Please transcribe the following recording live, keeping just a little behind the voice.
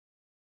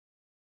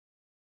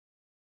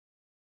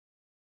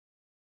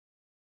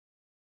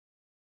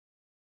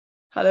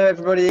Hello,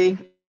 everybody.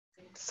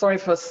 Sorry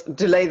for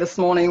delay this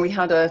morning. We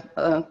had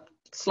a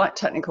slight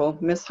technical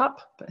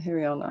mishap, but here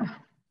we are now.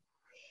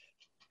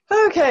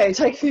 Okay,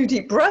 take a few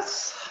deep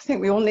breaths. I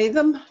think we all need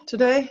them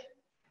today.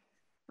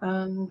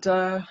 And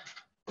try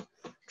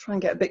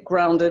and get a bit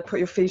grounded. Put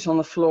your feet on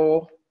the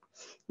floor,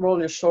 roll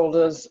your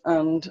shoulders,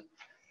 and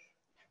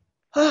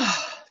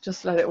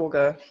just let it all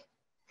go.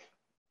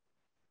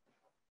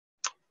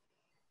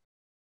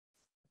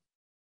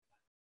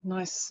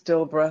 Nice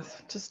still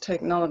breath. Just take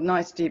another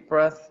nice deep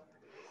breath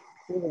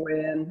all the way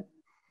in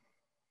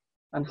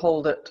and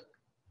hold it.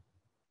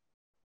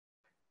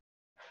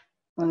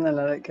 And then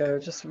let it go,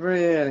 just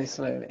really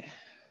slowly.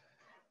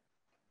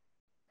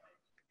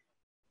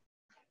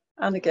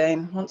 And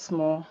again, once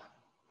more,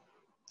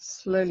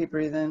 slowly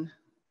breathe in,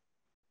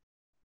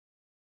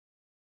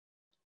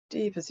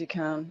 deep as you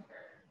can,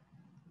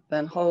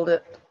 then hold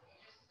it,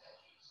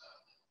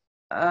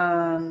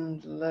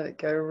 and let it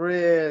go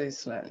really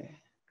slowly.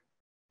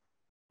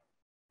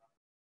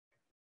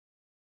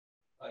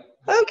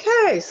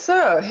 Okay,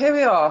 so here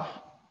we are,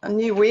 a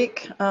new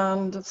week,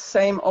 and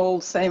same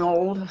old,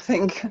 I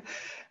think.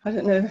 I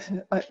don't know,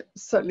 it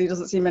certainly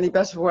doesn't seem any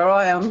better where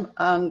I am,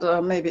 and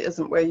maybe it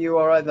isn't where you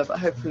are either, but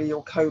hopefully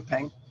you're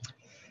coping.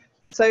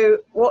 So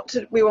what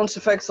we wanted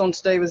to focus on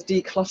today was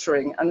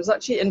decluttering, and it was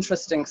actually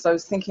interesting because I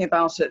was thinking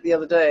about it the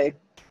other day,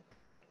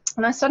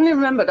 and I suddenly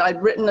remembered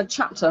I'd written a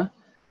chapter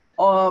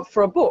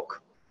for a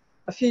book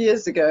a few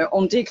years ago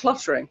on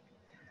decluttering.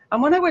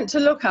 And when I went to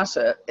look at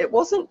it, it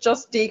wasn't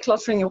just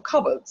decluttering your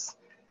cupboards.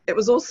 It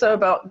was also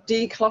about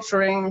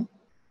decluttering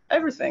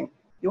everything,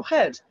 your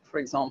head, for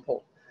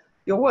example,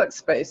 your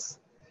workspace,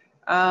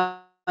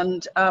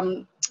 and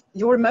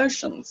your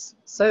emotions.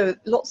 So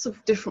lots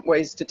of different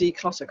ways to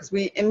declutter, because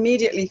we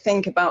immediately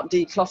think about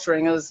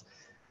decluttering as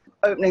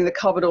opening the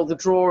cupboard or the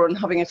drawer and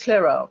having a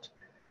clear out.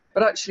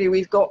 But actually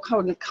we've got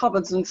kind of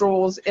cupboards and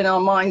drawers in our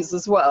minds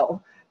as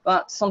well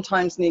that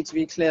sometimes need to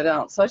be cleared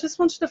out. So I just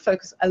wanted to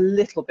focus a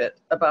little bit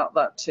about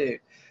that too.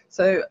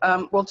 So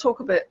we'll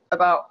talk a bit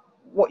about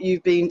what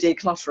you've been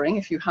decluttering,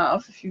 if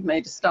you've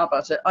made a stab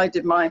at it. I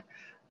did my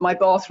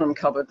bathroom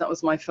cupboard. That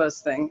was my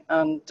first thing,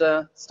 and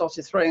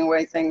started throwing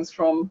away things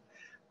from,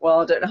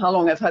 well, I don't know how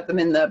long I've had them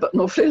in there, but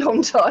an awfully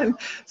long time.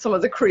 Some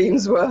of the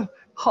creams were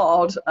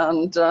hard,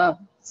 and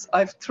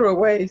I threw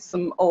away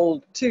some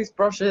old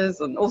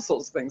toothbrushes and all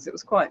sorts of things. It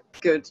was quite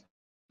good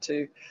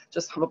to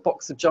just have a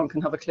box of junk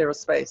and have a clearer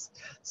space.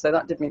 So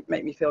that did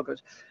make me feel good.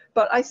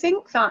 But I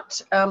think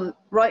that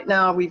right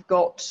now we've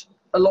got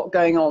a lot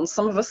going on.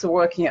 Some of us are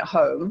working at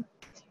home,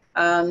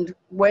 and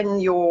when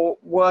you're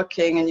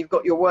working and you've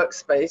got your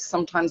workspace,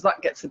 sometimes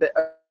that gets a bit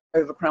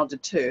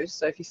overcrowded too.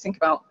 So if you think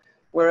about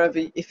wherever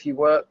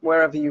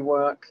you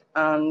work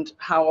and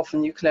how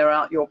often you clear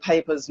out your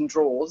papers and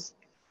drawers.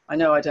 I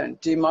know I don't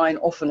do mine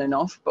often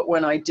enough, but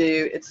when I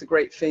do, it's a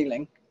great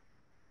feeling.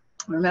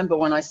 I remember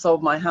when I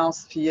sold my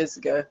house a few years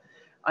ago,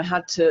 I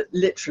had to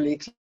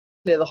literally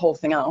clear the whole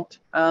thing out,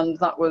 and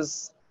it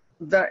was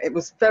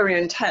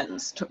very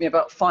intense. It took me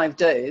about 5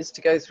 days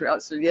to go through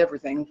absolutely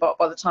everything, but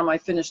by the time I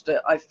finished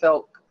it, I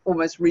felt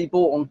almost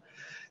reborn.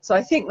 So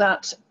I think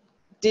that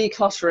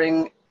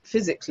decluttering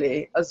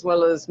physically as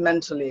well as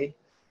mentally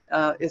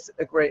is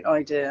a great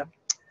idea.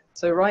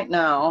 So right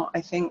now,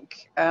 I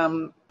think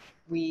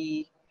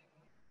we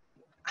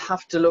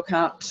have to look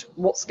at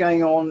what's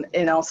going on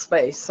in our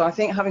space. So I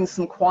think having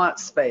some quiet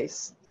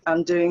space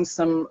and doing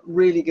some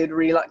really good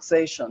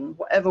relaxation,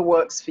 whatever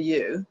works for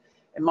you.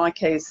 In my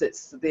case,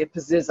 it's the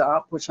Menopause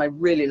app, which I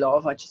really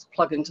love. I just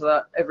plug into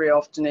that every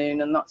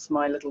afternoon, and that's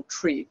my little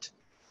treat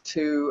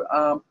to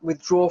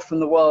withdraw from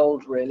the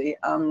world, really,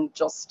 and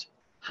just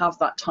have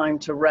that time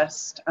to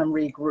rest and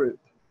regroup.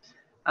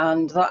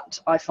 And that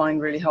I find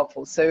really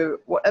helpful. So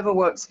whatever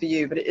works for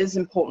you, but it is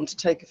important to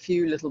take a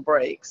few little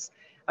breaks.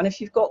 And if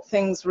you've got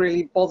things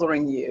really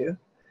bothering you,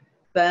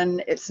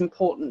 then it's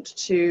important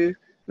to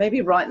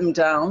maybe write them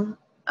down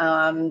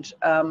and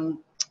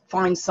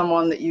find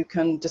someone that you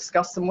can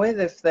discuss them with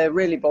if they're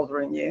really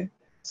bothering you,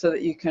 so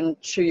that you can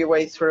chew your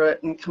way through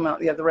it and come out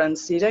the other end,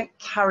 so you don't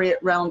carry it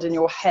around in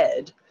your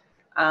head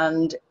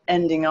and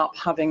ending up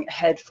having a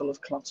head full of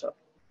clutter.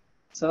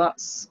 So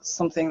that's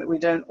something that we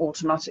don't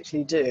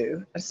automatically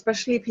do,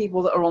 especially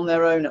people that are on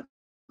their own at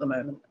the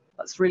moment.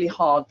 That's really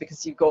hard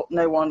because you've got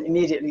no one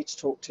immediately to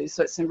talk to.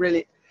 So it's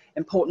really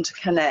important to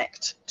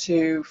connect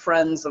to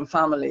friends and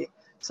family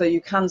so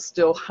you can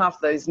still have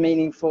those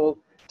meaningful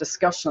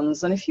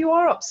discussions. And if you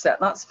are upset,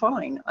 that's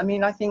fine. I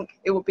mean, I think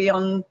it would be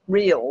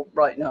unreal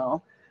right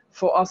now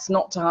for us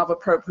not to have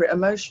appropriate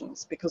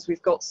emotions, because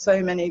we've got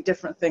so many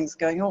different things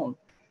going on.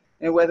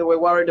 You know, whether we're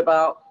worried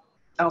about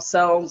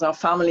ourselves, our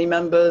family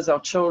members, our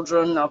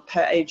children, our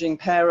aging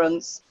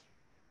parents,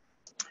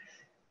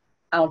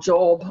 our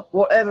job,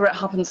 whatever it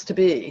happens to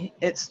be,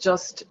 it's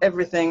just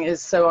everything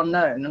is so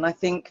unknown. And I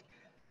think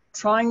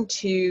trying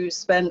to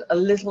spend a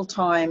little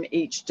time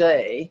each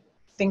day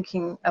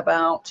thinking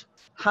about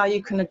how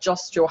you can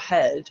adjust your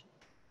head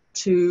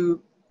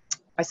to,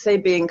 I say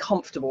being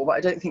comfortable, but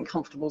I don't think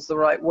comfortable is the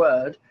right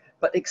word,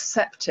 but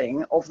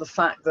accepting of the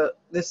fact that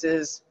this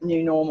is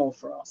new normal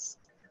for us.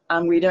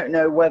 And we don't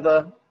know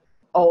whether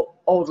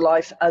old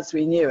life as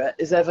we knew it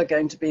is ever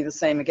going to be the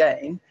same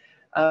again.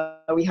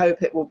 We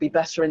hope it will be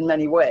better in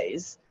many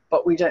ways,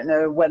 but we don't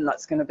know when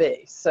that's going to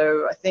be.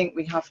 So I think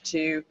we have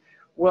to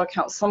work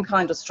out some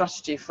kind of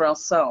strategy for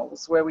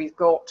ourselves where we've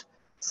got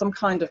some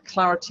kind of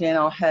clarity in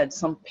our head,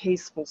 some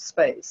peaceful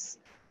space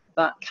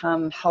that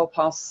can help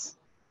us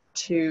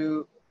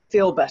to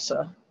feel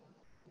better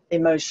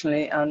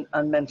emotionally and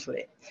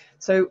mentally.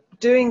 So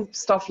doing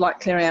stuff like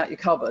clearing out your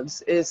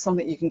cupboards is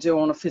something you can do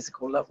on a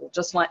physical level,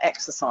 just like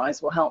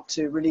exercise will help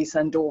to release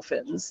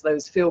endorphins,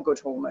 those feel-good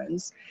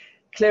hormones.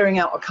 Clearing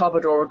out a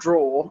cupboard or a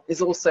drawer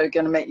is also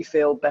going to make you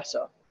feel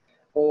better,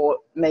 or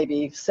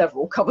maybe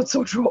several cupboards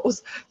or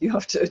drawers. You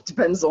have to, it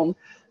depends on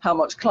how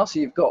much clutter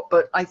you've got.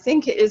 But I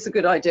think it is a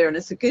good idea, and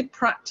it's a good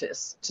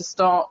practice to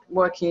start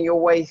working your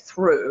way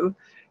through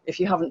if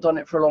you haven't done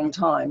it for a long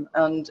time.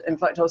 And in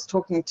fact, I was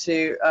talking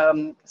to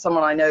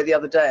someone I know the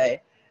other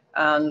day,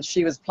 and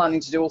she was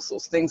planning to do all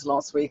sorts of things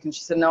last week, and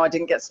she said, no, I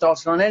didn't get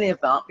started on any of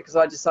that because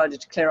I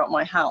decided to clear out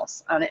my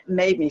house, and it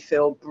made me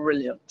feel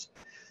brilliant.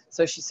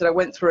 So she said, I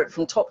went through it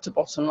from top to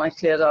bottom. I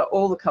cleared out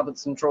all the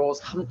cupboards and drawers.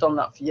 Haven't done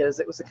that for years.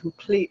 It was a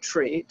complete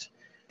treat.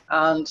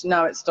 And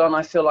now it's done,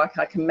 I feel like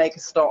I can make a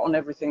start on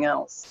everything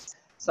else.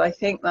 So I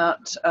think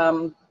that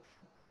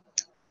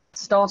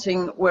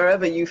starting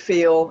wherever you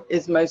feel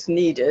is most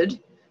needed,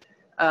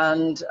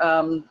 and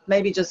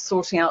maybe just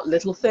sorting out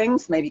little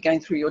things, maybe going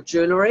through your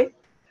jewelry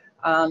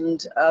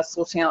and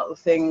sorting out the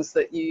things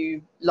that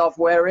you love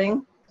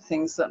wearing,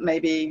 things that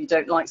maybe you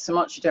don't like so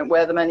much, you don't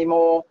wear them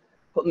anymore,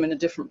 put them in a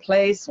different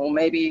place, or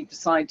maybe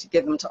decide to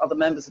give them to other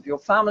members of your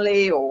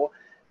family or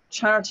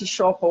charity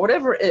shop or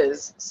whatever it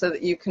is, so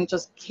that you can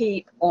just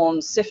keep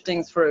on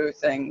sifting through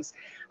things.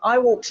 I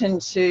walked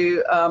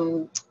into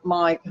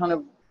my kind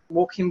of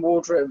walk-in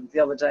wardrobe the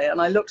other day,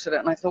 and I looked at it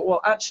and I thought,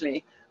 well,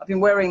 actually, I've been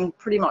wearing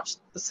pretty much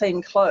the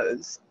same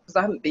clothes because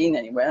I haven't been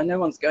anywhere. No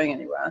one's going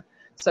anywhere.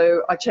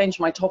 So I change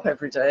my top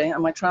every day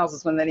and my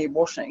trousers when they need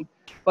washing.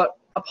 But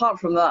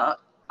apart from that,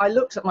 I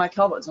looked at my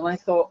cupboards and I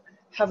thought,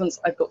 heavens,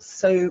 I've got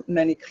so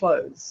many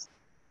clothes.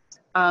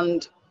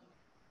 And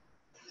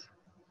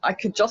I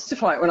could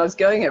justify it when I was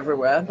going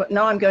everywhere, but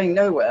now I'm going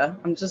nowhere.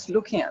 I'm just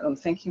looking at them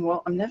thinking,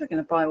 well, I'm never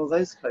going to buy all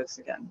those clothes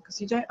again,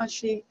 because you don't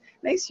actually,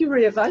 it makes you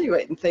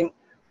reevaluate and think,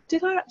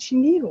 did I actually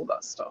need all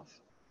that stuff?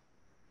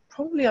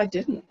 Probably I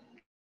didn't.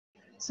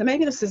 So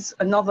maybe this is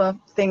another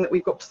thing that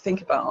we've got to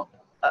think about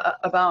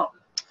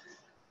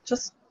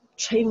just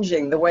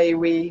changing the way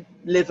we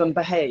live and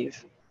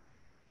behave.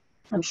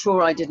 I'm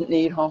sure I didn't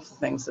need half the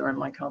things that are in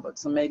my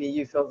cupboards, and maybe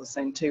you feel the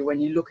same too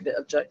when you look at it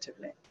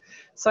objectively.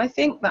 So I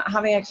think that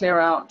having a clear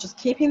out, just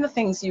keeping the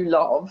things you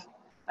love.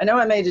 I know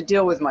I made a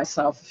deal with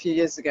myself a few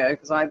years ago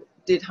because I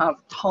did have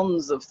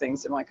tons of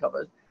things in my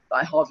cupboard that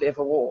I hardly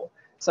ever wore.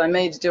 So I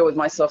made a deal with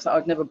myself that I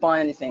would never buy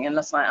anything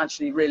unless I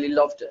actually really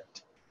loved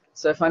it.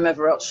 So if I'm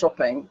ever out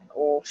shopping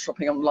or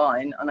shopping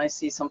online and I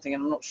see something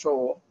and I'm not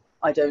sure,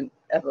 I don't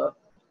ever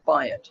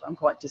buy it. I'm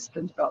quite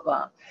disciplined about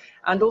that.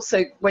 And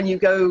also when you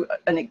go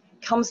and it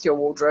comes to your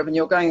wardrobe and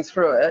you're going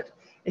through it,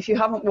 if you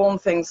haven't worn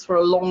things for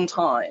a long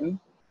time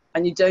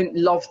and you don't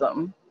love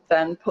them,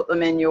 then put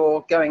them in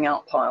your going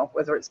out pile,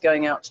 whether it's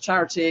going out to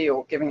charity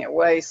or giving it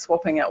away,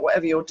 swapping out,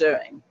 whatever you're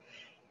doing.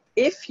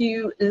 If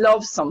you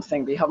love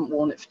something but you haven't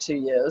worn it for 2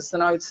 years,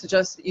 then I would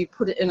suggest that you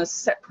put it in a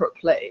separate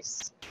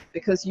place,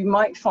 because you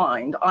might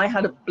find, I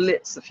had a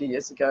blitz a few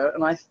years ago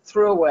and I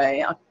threw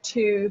away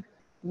 2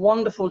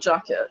 wonderful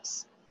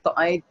jackets that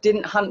I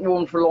hadn't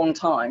worn for a long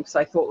time because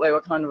I thought they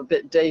were kind of a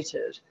bit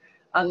dated.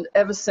 And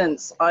ever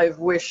since, I've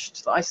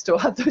wished that I still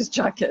had those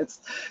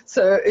jackets.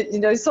 So, you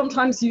know,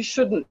 sometimes you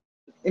shouldn't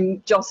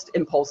just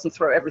impulse and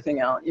throw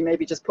everything out. You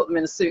maybe just put them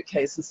in a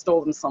suitcase and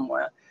store them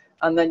somewhere.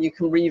 And then you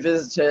can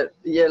revisit it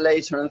a year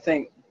later and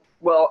think,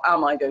 well,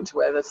 am I going to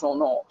wear this or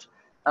not?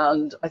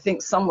 And I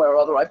think somewhere or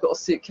other, I've got a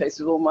suitcase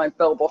with all my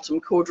bell-bottom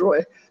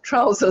corduroy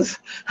trousers.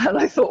 And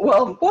I thought,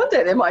 well, one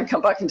day they might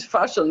come back into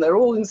fashion. They're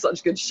all in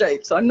such good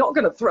shape. So I'm not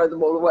going to throw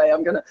them all away.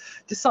 I'm going to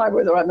decide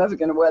whether I'm ever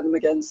going to wear them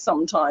again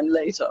sometime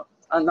later.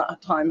 And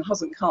that time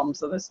hasn't come,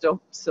 so they're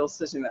still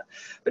sitting there.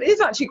 But it is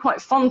actually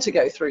quite fun to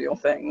go through your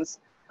things.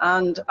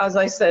 And as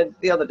I said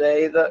the other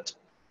day, that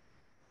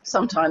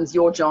sometimes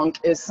your junk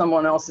is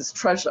someone else's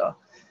treasure.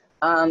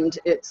 And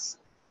it's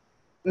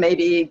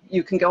maybe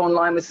you can go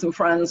online with some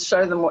friends,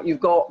 show them what you've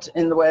got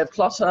in the way of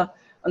clutter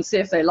and see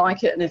if they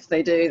like it. And if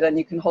they do, then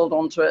you can hold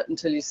on to it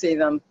until you see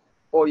them,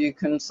 or you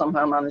can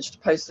somehow manage to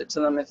post it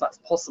to them if that's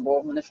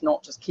possible. And if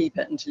not, just keep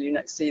it until you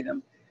next see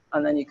them.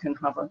 And then you can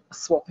have a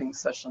swapping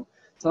session.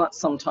 So that's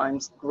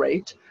sometimes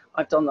great.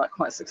 I've done that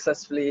quite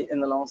successfully in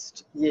the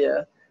last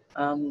year.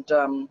 And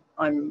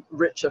I'm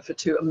richer for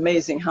 2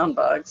 amazing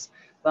handbags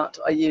that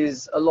I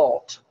use a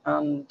lot.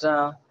 And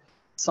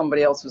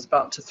somebody else was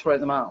about to throw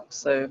them out.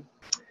 So,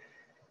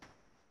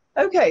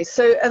 okay,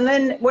 so, and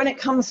then when it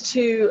comes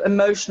to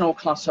emotional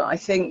clutter, I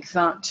think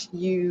that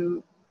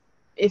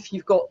if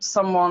you've got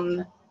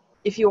someone,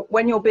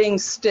 when you're being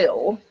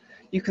still,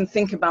 you can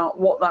think about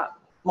what that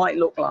might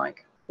look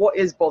like. What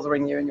is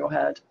bothering you in your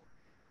head?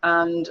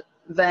 And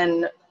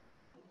then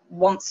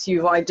once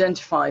you've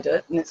identified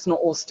it and it's not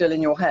all still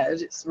in your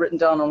head, it's written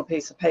down on a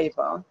piece of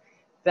paper,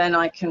 then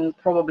I can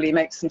probably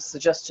make some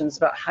suggestions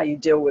about how you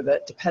deal with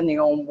it depending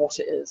on what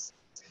it is.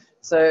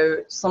 So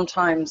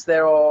sometimes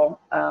there are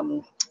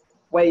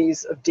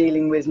ways of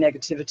dealing with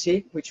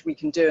negativity, which we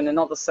can do in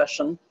another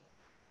session.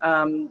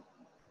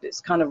 It's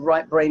kind of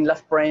right brain,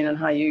 left brain, and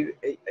how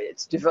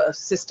it's a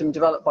system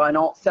developed by an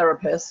art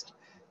therapist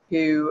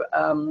who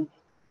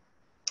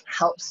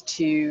helps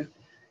to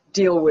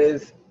deal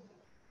with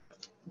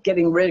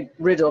getting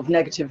rid of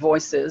negative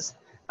voices.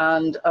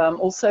 And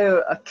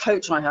also a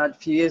coach I had a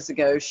few years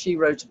ago, she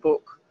wrote a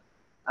book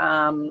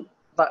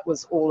that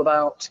was all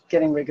about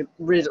getting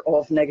rid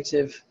of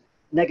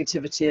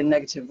negativity and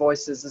negative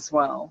voices as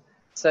well.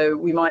 So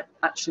we might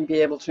actually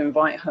be able to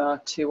invite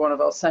her to one of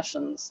our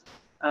sessions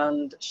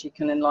and she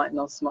can enlighten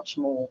us much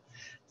more.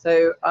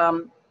 So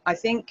I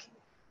think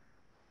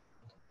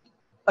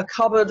a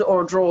cupboard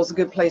or a drawer is a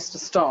good place to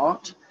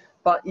start,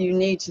 but you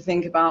need to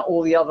think about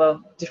all the other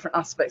different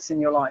aspects in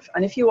your life.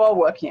 And if you are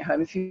working at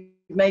home, if you've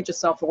made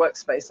yourself a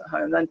workspace at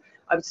home, then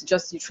I would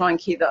suggest you try and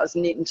keep that as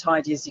neat and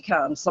tidy as you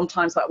can.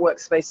 Sometimes that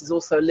workspace is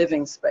also a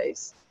living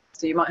space,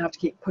 so you might have to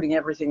keep putting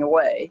everything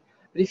away.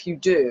 But if you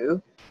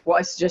do, what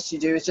I suggest you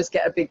do is just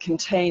get a big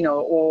container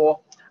or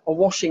a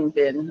washing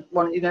bin,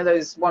 one of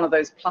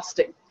those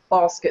plastic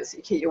baskets that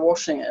you keep your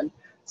washing in.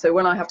 So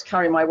when I have to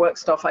carry my work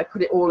stuff, I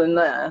put it all in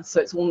there,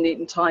 so it's all neat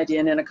and tidy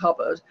and in a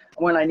cupboard.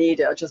 And when I need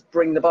it, I just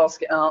bring the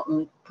basket out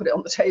and put it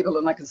on the table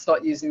and I can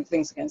start using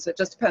things again. So it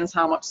just depends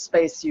how much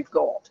space you've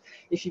got.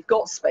 If you've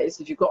got space,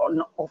 if you've got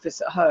an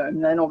office at home,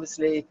 then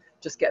obviously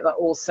just get that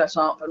all set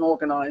up and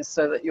organized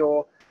so that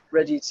you're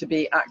ready to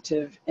be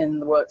active in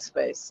the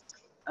workspace.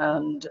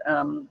 And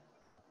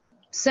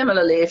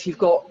similarly, if you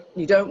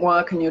don't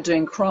work and you're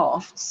doing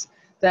crafts,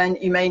 then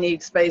you may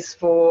need space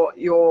for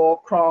your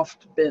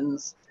craft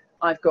bins.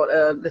 I've got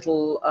a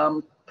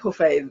little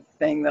buffet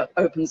thing that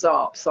opens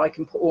up, so I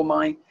can put all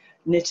my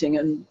knitting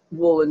and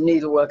wool and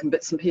needlework and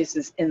bits and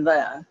pieces in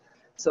there.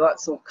 So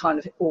that's all kind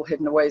of all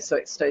hidden away so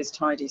it stays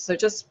tidy. So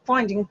just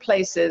finding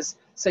places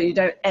so you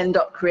don't end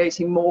up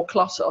creating more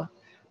clutter,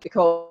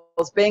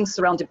 because being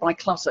surrounded by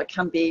clutter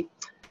can be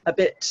a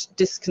bit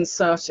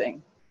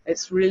disconcerting.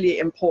 It's really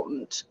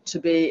important to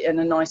be in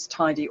a nice,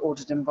 tidy,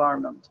 ordered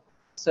environment.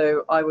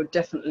 So I would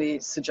definitely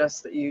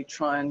suggest that you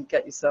try and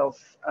get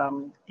yourself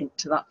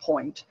into that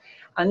point.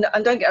 And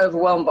don't get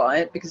overwhelmed by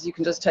it, because you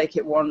can just take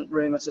it one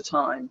room at a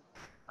time.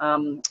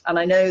 And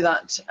I know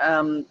that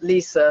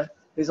Lisa,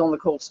 who's on the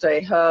call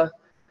today, her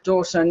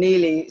daughter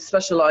Neely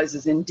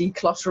specializes in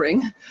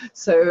decluttering.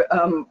 So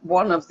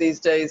one of these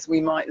days we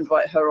might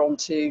invite her on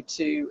to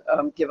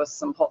give us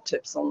some hot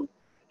tips on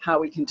how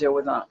we can deal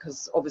with that,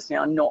 because obviously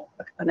I'm not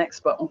an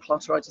expert on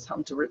clutter. I just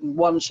happen to have written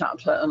one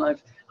chapter and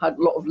I've had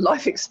a lot of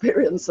life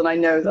experience, and I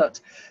know that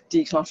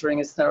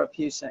decluttering is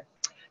therapeutic.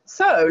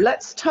 So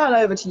let's turn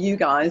over to you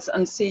guys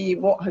and see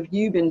what have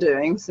you been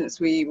doing since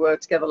we were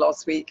together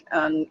last week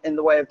and in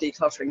the way of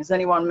decluttering. Has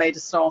anyone made a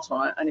start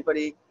on it?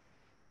 Anybody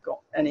got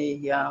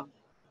any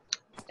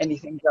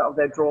anything out of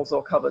their drawers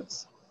or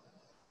cupboards?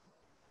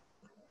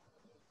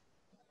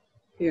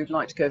 Who'd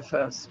like to go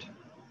first?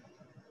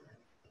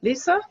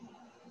 Lisa?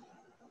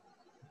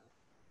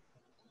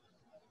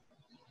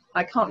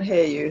 I can't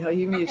hear you. Are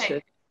you muted?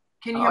 Okay.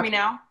 Can you hear me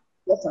now?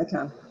 Yes, I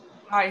can.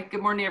 Hi,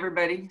 good morning,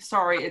 everybody.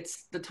 Sorry,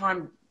 it's the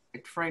time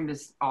frame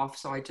is off,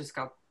 so I just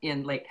got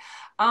in late.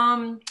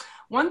 One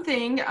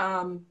thing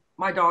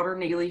my daughter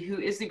Neely, who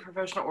is the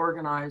professional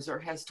organizer,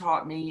 has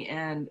taught me,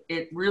 and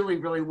it really,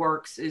 really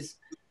works, is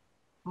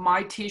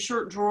my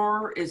t-shirt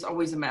drawer is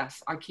always a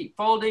mess. I keep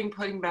folding,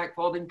 putting back,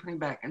 folding, putting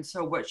back. And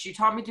so what she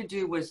taught me to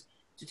do was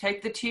to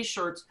take the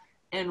t-shirts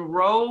and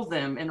roll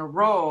them in a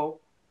row,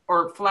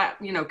 or flat,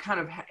 kind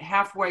of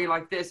halfway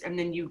like this, and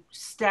then you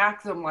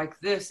stack them like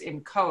this in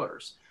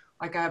colors.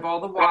 Like I have all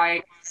the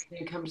white,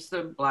 then comes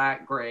the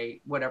black,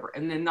 gray, whatever,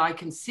 and then I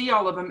can see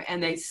all of them,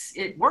 and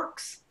it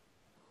works.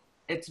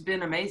 It's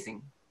been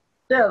amazing.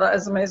 Yeah, that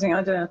is an amazing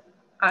idea.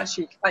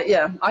 Actually,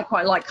 I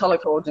quite like color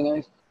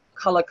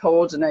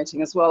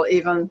coordinating as well.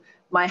 Even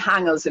my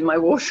hangers in my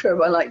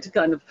wardrobe, I like to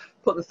kind of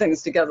put the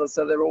things together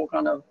so they're all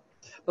kind of.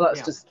 Well,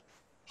 that's just.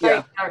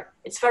 Yeah.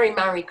 It's very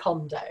Marie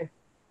Kondo.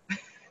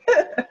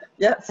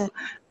 Yes,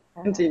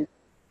 indeed.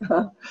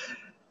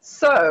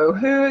 So,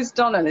 who's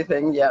done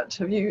anything yet?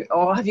 Have you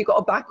got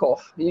a back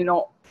off? Are you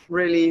not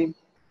really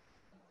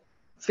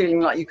feeling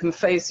like you can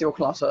face your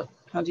clutter?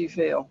 How do you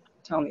feel?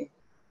 Tell me.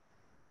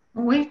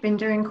 We've been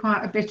doing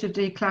quite a bit of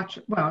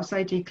decluttering, well, I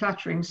say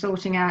decluttering,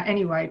 sorting out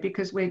anyway,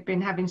 because we've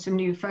been having some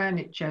new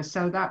furniture.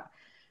 So that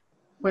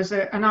was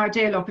an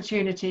ideal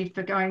opportunity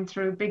for going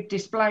through big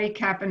display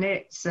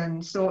cabinets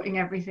and sorting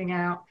everything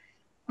out.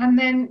 And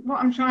then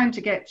what I'm trying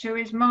to get to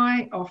is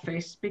my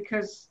office,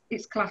 because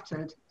it's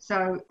cluttered.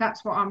 So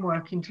that's what I'm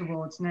working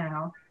towards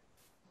now.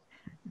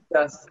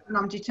 Yes. And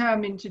I'm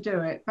determined to do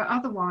it. But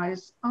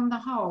otherwise, on the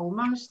whole,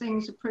 most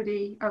things are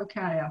pretty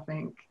okay, I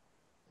think.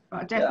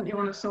 But I definitely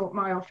want to sort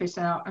my office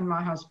out and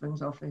my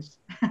husband's office.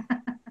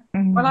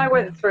 When I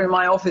went through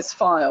my office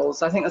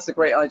files, I think that's a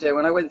great idea.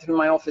 When I went through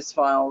my office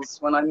files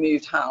when I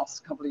moved house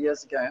a couple of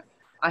years ago,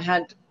 I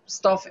had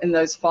stuff in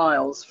those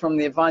files from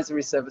the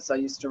advisory service I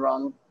used to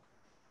run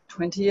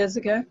 20 years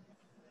ago.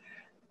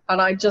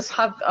 And I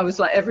was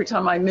like, every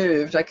time I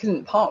moved, I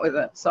couldn't part with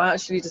it. So I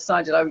actually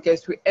decided I would go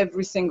through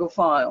every single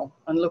file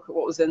and look at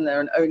what was in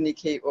there and only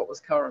keep what was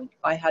current.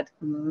 I had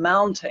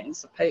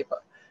mountains of paper.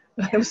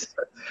 It was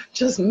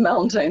just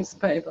mountains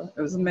of paper.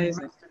 It was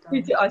amazing.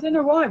 I don't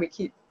know why we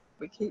keep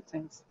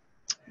things.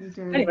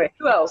 Anyway,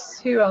 who else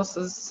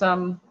has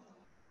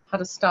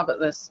had a stab at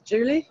this?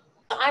 Julie?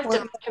 I've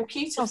done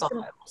computer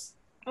files.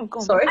 Oh, go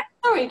on. Sorry?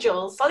 Sorry,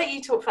 Jules. I'll let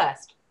you talk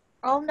first.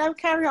 Oh, no,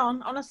 carry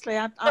on. Honestly,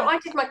 So I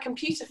did my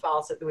computer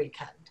files at the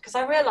weekend because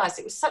I realised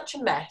it was such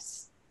a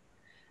mess.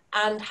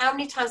 And how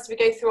many times did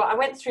we go through it? I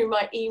went through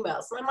my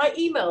emails. And my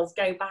emails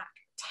go back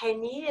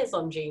 10 years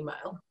on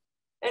Gmail.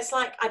 It's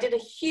like I did a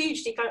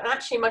huge declutter.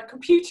 Actually, my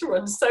computer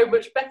runs so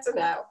much better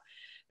now.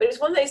 But it's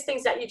one of those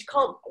things that you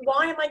can't,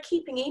 why am I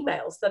keeping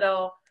emails that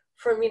are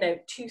from,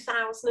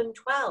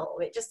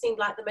 2012? It just seemed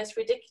like the most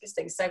ridiculous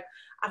thing. So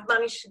I've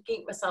managed to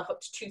keep myself up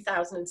to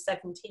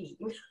 2017.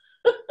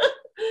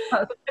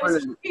 It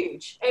was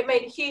huge. It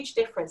made a huge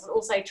difference. And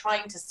also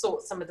trying to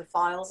sort some of the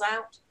files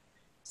out.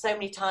 So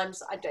many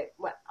times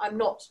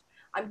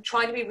I'm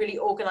trying to be really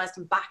organized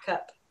and back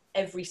up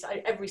every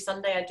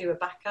Sunday I do a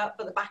backup,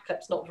 but the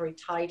backup's not very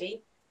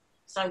tidy.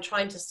 So I'm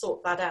trying to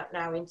sort that out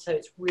now so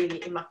it's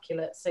really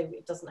immaculate so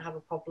it doesn't have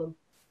a problem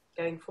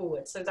going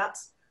forward. So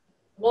that's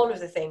one of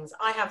the things.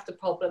 I have the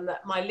problem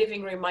that my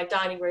living room, my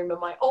dining room and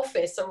my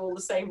office are all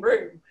the same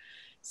room.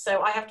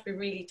 So I have to be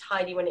really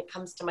tidy when it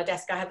comes to my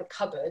desk. I have a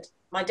cupboard.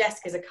 My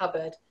desk is a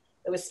cupboard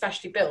that was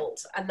specially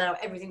built and now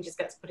everything just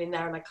gets put in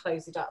there and I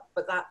close it up.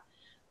 But that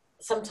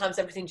sometimes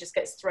everything just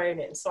gets thrown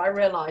in. So I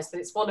realised that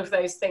it's one of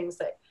those things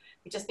that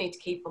we just need to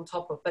keep on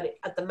top of. But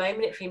at the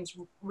moment, it seems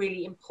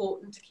really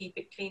important to keep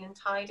it clean and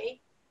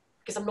tidy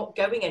because I'm not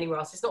going anywhere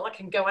else. It's not like I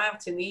can go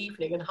out in the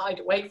evening and hide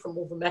away from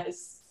all the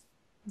mess.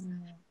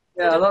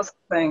 Yeah, that's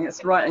the thing.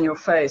 It's right in your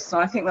face. So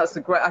I think that's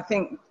I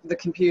think the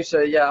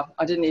computer,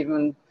 I didn't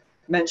even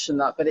mention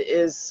that, but it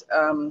is,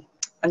 and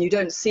you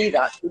don't see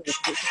that. It's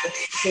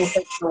all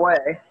taken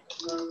away.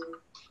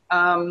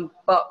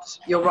 But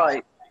you're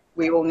right.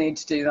 We all need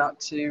to do that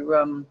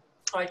to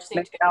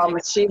make our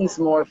machines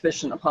more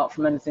efficient apart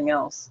from anything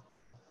else.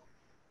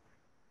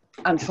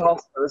 And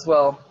faster as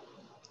well.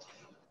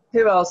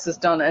 Who else has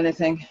done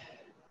anything?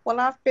 Well,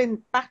 I've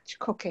been batch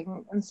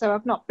cooking, and so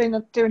I've not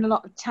been doing a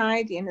lot of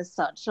tidying as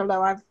such,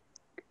 although I've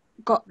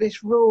got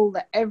this rule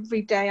that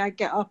every day I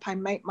get up, I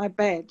make my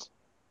bed,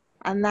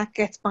 and that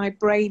gets my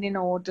brain in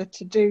order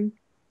to do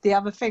the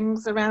other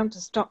things around to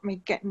stop me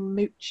getting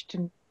mooched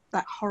and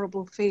that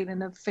horrible feeling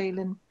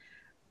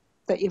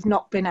that you've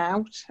not been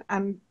out,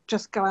 and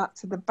just go out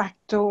to the back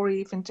door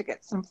even to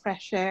get some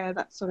fresh air,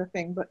 that sort of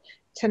thing. But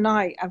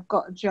tonight I've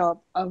got a job.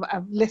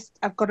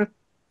 I've got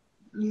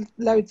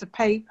loads of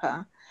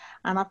paper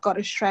and I've got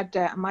a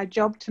shredder, and my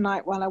job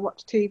tonight while I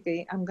watch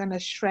TV, I'm going to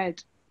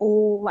shred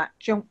all that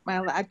junk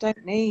mail that I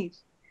don't need.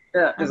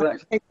 Yeah,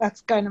 exactly. I think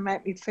that's going to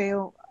make me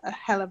feel a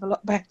hell of a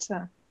lot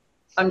better.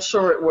 I'm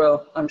sure it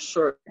will. I'm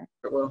sure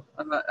it will.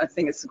 And I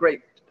think it's a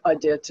great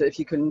idea if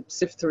you can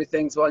sift through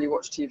things while you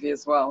watch TV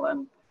as well.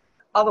 And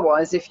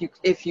otherwise, if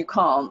you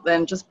can't,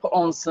 then just put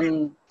on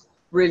some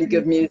really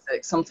good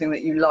music, something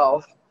that you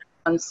love,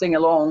 and sing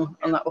along,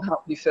 and that will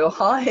help you feel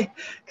high,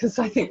 because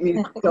I think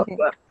music does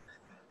that.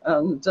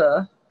 And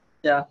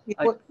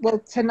well,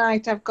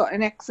 tonight I've got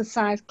an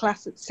exercise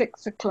class at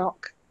 6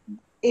 o'clock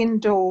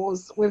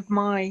indoors with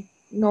my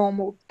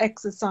normal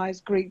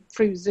exercise group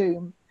through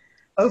Zoom.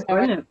 Oh, so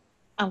brilliant.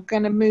 I'm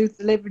going to move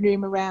the living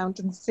room around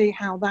and see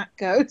how that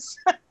goes.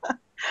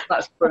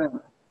 That's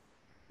brilliant.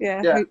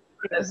 Yeah.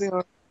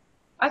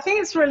 I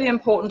think it's really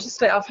important to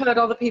stay. I've heard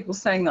other people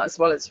saying that as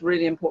well. It's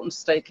really important to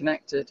stay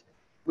connected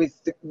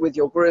with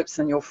your groups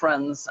and your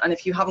friends. And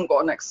if you haven't got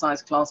an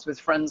exercise class with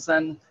friends,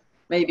 then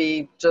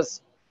maybe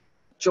just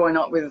join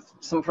up with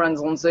some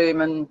friends on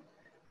Zoom and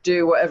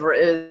do whatever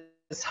it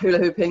is, hula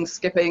hooping,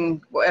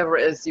 skipping, whatever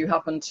it is you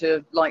happen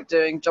to like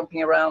doing,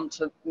 jumping around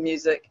to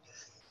music,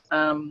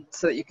 so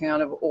that you can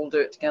kind of all do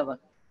it together.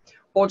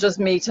 Or just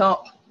meet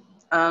up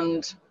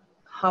and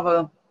have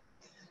a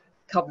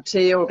cup of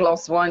tea or a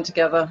glass of wine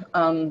together,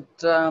 and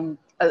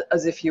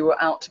as if you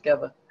were out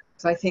together.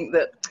 So I think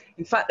that,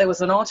 in fact, there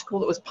was an article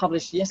that was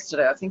published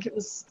yesterday. I think it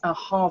was a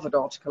Harvard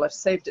article. I've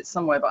saved it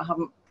somewhere, but I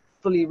haven't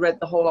fully read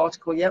the whole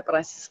article yet, but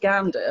I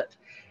scanned it,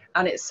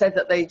 and it said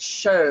that they'd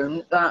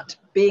shown that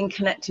being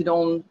connected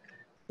on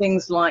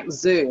things like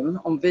Zoom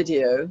on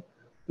video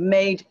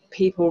made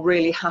people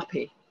really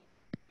happy.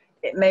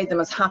 It made them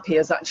as happy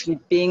as actually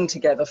being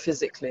together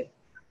physically.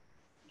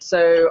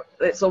 So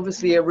it's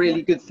obviously a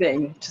really good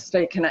thing to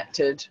stay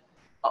connected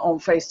on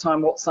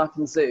FaceTime, WhatsApp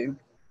and Zoom.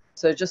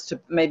 So just to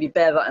maybe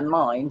bear that in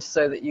mind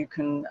so that you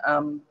can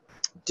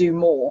do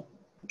more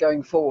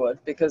going forward,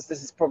 because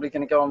this is probably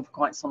going to go on for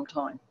quite some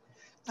time.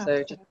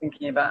 So just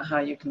thinking about how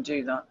you can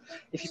do that.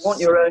 If you want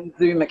your own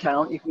Zoom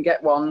account, you can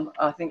get one.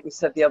 I think we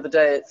said the other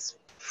day it's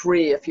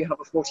free if you have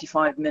a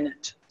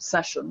 45-minute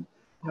session.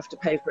 You have to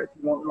pay for it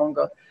if you want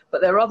longer.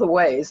 But there are other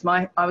ways.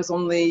 I was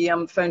on the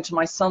phone to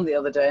my son the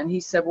other day, and he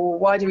said, well,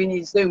 why do we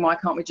need Zoom? Why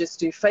can't we just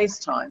do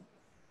FaceTime? And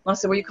I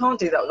said, well, you can't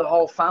do that with the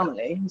whole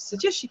family. He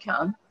said, yes, you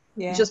can.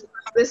 Yeah. Just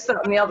this,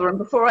 that, and the other. And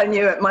before I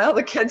knew it, my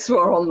other kids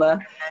were on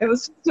there. It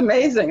was just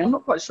amazing. I'm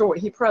not quite sure what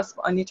he pressed,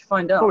 but I need to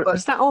find out. Oh, but,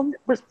 was that on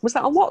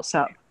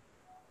WhatsApp?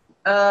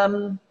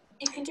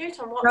 You can do it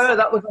on WhatsApp. No,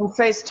 that was on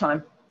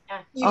FaceTime.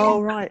 Yeah.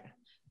 Oh, right.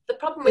 The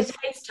problem with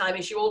FaceTime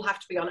is you all have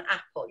to be on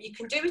Apple. You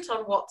can do it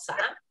on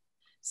WhatsApp.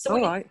 So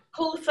All when right. you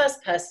call the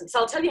first person, so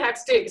I'll tell you how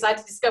to do it because I had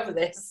to discover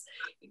this.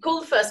 You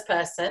call the first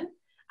person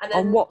and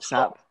then On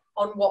WhatsApp?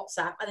 On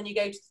WhatsApp, and then you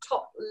go to the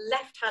top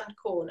left-hand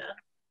corner,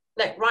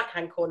 no,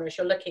 right-hand corner as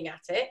you're looking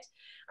at it,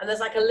 and there's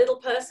like a little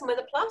person with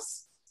a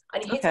plus,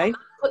 and you hit on that,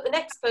 put the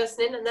next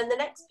person in and then the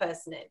next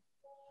person in.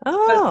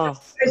 Oh.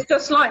 It's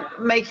just like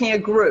making a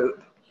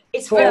group.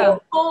 It's very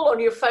small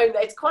on your phone.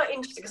 It's quite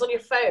interesting because on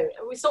your phone,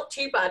 and it's not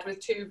too bad with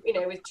two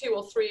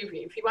or three of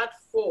you. If you add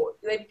four,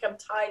 they become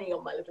tiny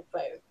on my little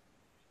phone.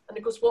 And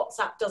of course,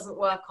 WhatsApp doesn't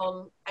work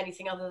on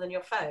anything other than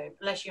your phone,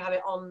 unless you have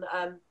it on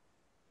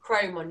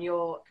Chrome on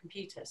your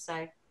computer.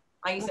 So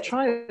I use I'll it.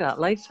 try that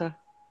later.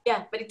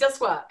 Yeah, but it does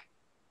work.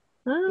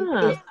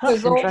 Ah,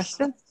 that's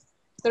interesting.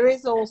 There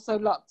is also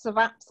lots of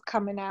apps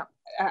coming out.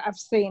 I've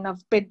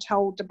been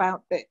told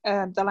about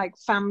the like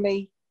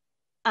family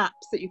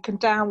apps that you can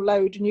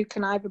download, and you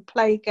can either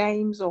play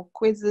games or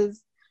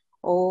quizzes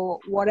or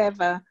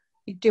whatever.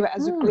 You do it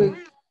as a group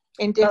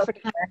in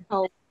different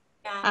households,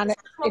 and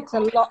it's a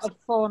lot of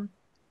fun.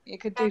 You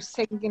could do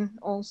singing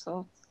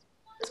also.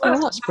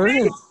 Oh, that's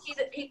brilliant.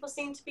 That people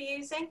seem to be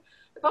using.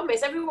 The problem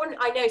is everyone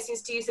I know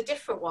seems to use a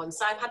different one,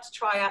 so I've had to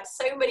try out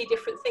so many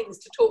different things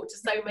to talk to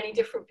so many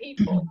different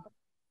people.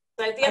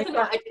 So the other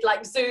night I did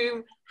like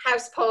Zoom,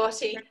 house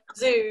party,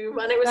 Zoom,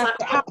 and it was like,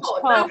 oh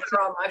God, now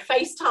where am I?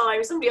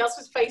 FaceTime, somebody else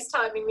was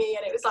FaceTiming me,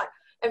 and it was like,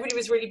 everybody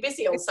was really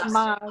busy on Saturday.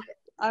 Mad.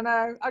 I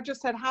know. I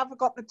just said, have I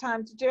got the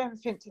time to do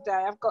everything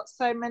today? I've got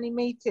so many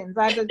meetings.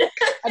 I had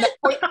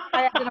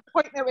an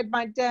appointment with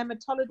my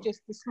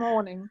dermatologist this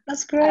morning.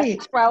 That's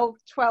great. At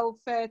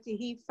 12:30,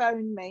 he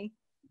phoned me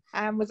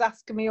and was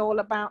asking me all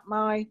about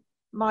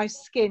my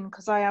skin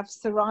because I have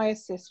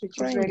psoriasis, which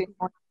is really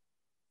annoying.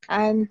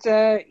 And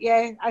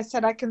I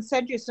said, I can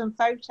send you some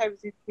photos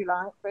if you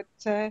like,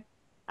 but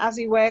as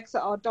he works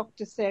at our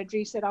doctor's surgery,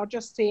 he said, I'll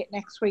just see it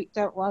next week,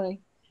 don't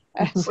worry.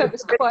 So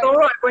it's all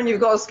right when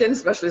you've got a skin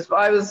specialist, but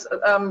I was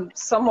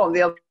someone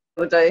the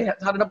other day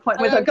had an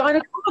appointment with a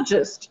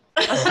gynecologist.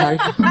 I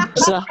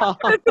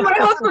said to my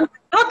husband,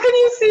 how can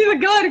you see the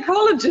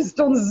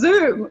gynecologist on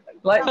Zoom?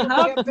 Like,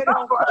 how does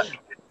that work?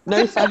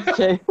 No, thank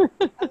you.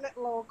 A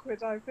little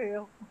awkward, I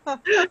feel.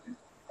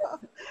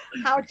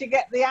 How'd you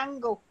get the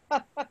angle?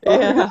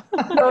 Yeah.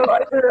 No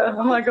idea.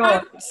 Oh my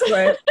God.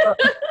 Great.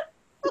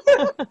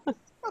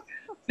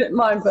 Bit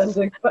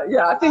mind-bending, but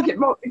yeah, I think it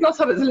does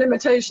have its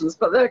limitations,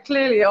 but there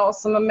clearly are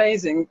some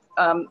amazing,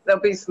 there'll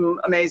be some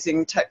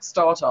amazing tech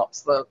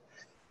startups that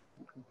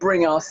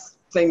bring us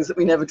things that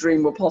we never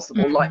dreamed were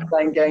possible, like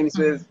playing games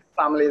with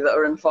family that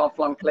are in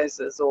far-flung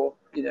places or,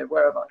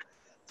 wherever.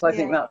 So I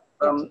think that,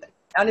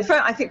 and in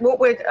fact, I think what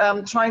we're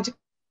trying to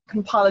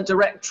compile a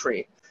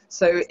directory.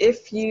 So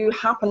if you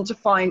happen to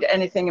find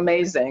anything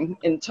amazing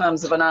in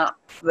terms of an app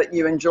that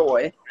you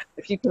enjoy,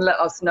 if you can let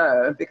us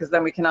know, because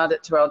then we can add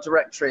it to our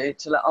directory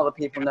to let other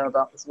people know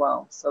about as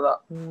well. So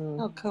that.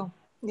 Oh, cool.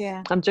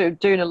 Yeah. I'm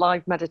doing a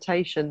live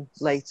meditation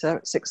later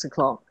at 6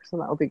 o'clock, so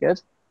that'll be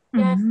good.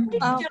 Yeah,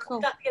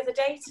 cool. that the other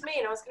day to me,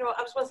 and I was one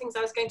of the things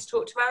I was going to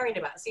talk to Maryon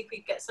about, see if we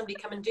could get somebody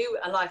to come and do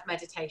a live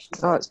meditation.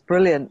 Oh, it's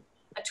brilliant.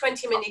 A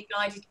 20-minute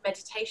guided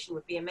meditation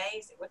would be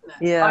amazing, wouldn't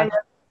it? Yeah.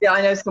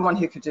 I know someone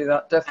who could do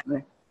that,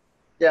 definitely.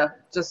 Yeah,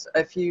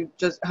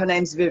 her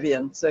name's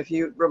Vivian, so if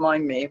you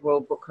remind me,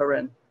 we'll book her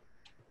in.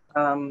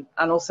 And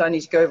also I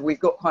need to go over, we've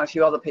got quite a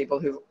few other people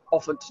who've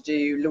offered to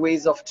do,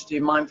 Louise offered to do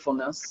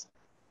mindfulness.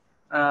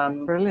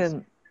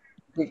 Brilliant.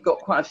 We've got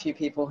quite a few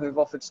people who've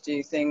offered to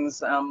do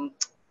things.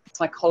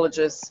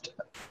 Psychologist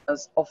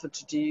has offered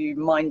to do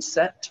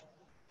mindset.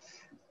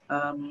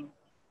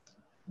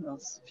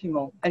 There's a few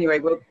more. Anyway,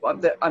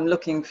 I'm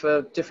looking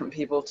for different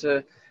people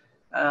to,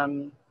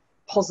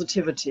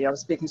 positivity. I was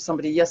speaking to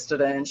somebody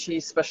yesterday and she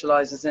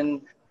specializes in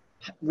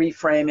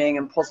reframing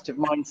and positive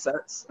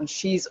mindsets, and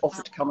she's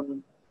offered to come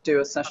and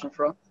do a session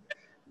for us.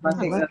 I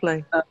think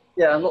lovely.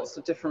 Lots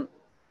of different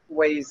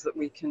ways that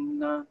we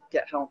can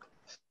get help.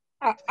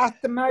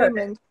 At the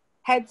moment,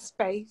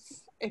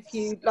 Headspace, if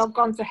you log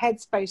on to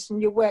Headspace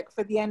and you work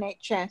for the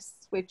NHS,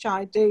 which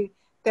I do,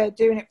 they're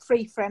doing it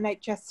free for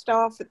NHS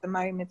staff at the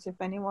moment,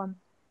 if anyone.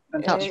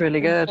 That's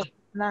really good.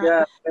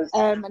 Yeah,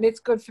 and it's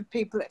good for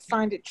people that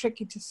find it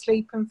tricky to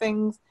sleep and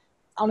things.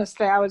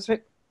 Honestly,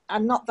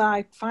 and not that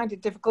I find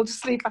it difficult to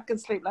sleep, I can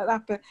sleep like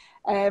that, but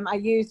I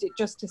used it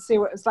just to see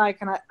what it was like,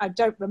 and I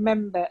don't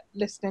remember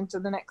listening to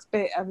the next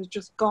bit. I was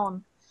just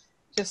gone.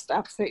 just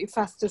absolutely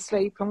fast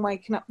asleep and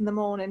waking up in the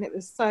morning. It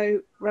was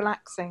so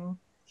relaxing.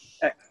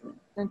 Excellent.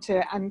 And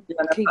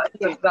Yeah, keep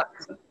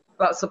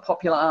that's a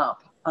popular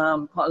app.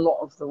 Quite a lot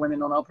of the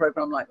women on our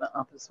program like that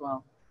app as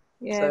well.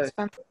 Yeah, so it's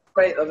fantastic.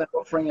 Great that they're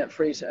offering it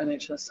free to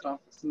NHS staff.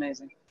 It's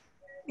amazing.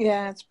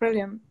 Yeah, it's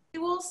brilliant.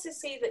 You also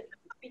see that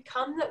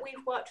Become, that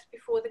we've worked with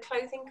before, the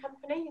clothing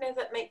company, you know,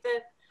 that make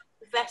the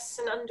vests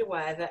and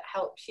underwear that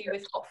helps you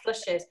with hot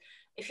flushes.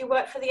 If you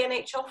work for the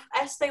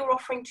NHS, they were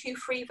offering 2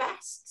 free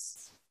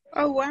vests.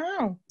 Oh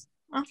wow,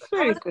 that's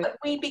very good.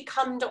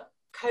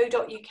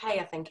 WeBecome.co.uk,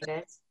 I think it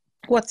is.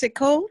 What's it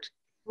called?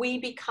 We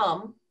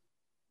Become.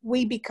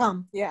 We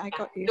Become. Yeah, I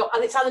got you.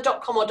 It's either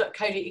 .com or .co.uk.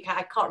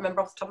 I can't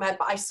remember off the top of my head,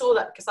 but I saw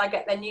that because I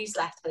get their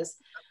newsletters,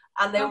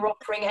 and they were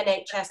offering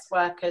NHS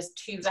workers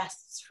 2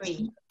 vests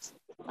free.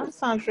 That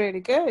sounds really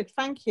good.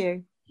 Thank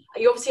you.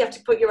 You obviously have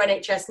to put your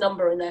NHS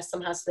number in there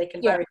somehow so they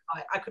can verify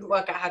it. I couldn't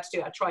work out how to do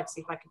it. I tried to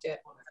see if I could do it.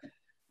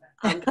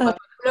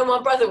 My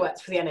brother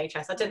works for the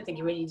NHS. I didn't think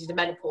he really needed a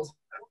menopause.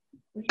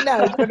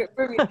 No, but it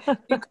really,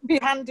 you could be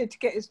handed to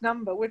get his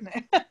number, wouldn't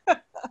it?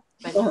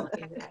 A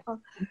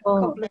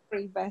couple of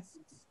free vests.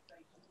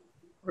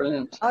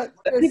 Brilliant.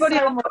 Anybody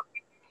else got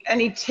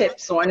any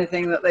tips or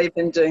anything that they've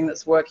been doing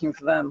that's working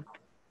for them?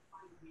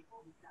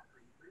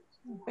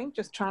 I think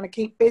just trying to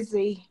keep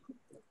busy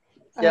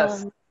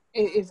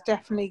is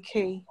definitely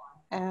key.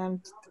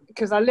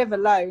 Because I live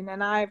alone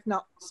and I've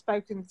not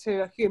spoken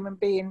to a human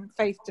being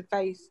face to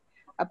face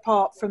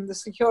apart from the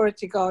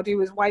security guard who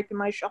was wiping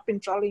my shopping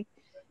trolley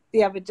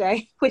the other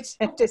day with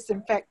a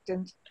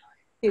disinfectant.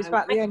 He's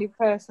about the only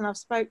person I've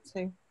spoke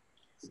to.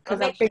 Because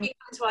I've been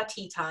to our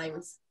tea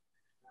times.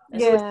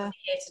 There's always somebody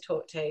here to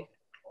talk to.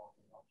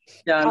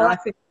 Yeah, and I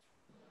think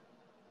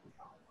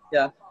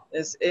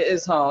it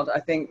is hard. I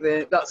think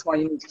that's why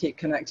you need to keep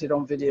connected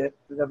on video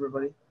with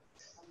everybody.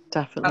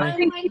 Definitely. And I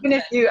think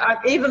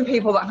even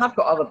people that have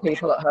got other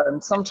people at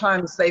home,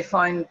 sometimes they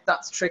find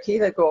that's tricky.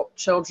 They've got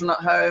children at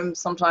home,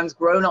 sometimes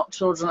grown-up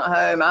children at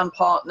home and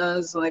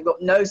partners, and they've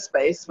got no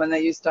space when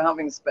they're used to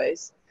having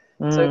space.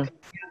 So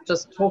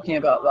just talking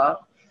about that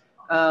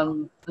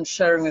and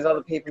sharing with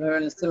other people who are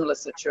in a similar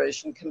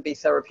situation can be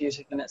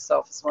therapeutic in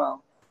itself as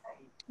well.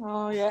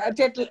 Oh yeah,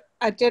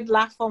 I did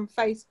laugh on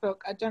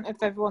Facebook. I don't know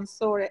if everyone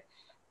saw it.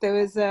 There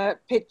was a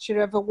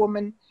picture of a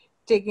woman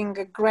digging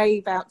a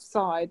grave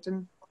outside,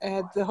 and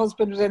the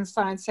husband was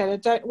inside and said, "I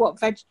don't know what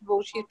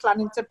vegetables she's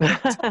planning to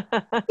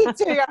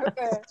do out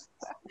there."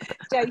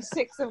 Day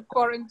 6 of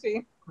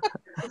quarantine.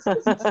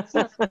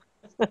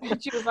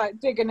 And she was like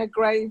digging a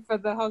grave for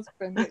the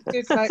husband. It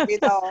did make me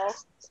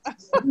laugh.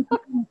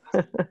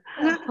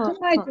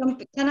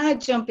 Can I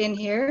jump in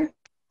here?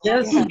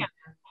 Yes. Yeah.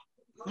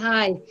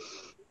 Hi.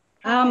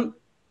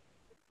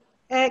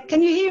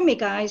 Can you hear me,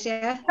 guys?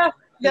 Yeah.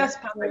 Yes.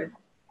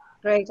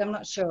 Great. I'm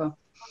not sure.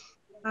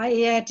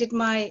 I did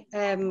my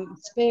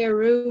spare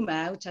room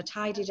out. I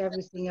tidied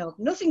everything up.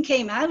 Nothing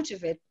came out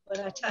of it, but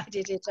I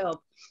tidied it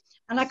up.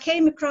 And I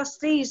came across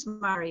these,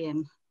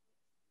 Maryon.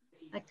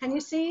 Can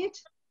you see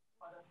it?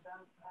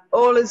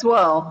 All is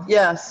Well.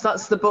 Yes,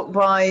 that's the book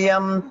by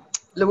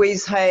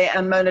Louise Hay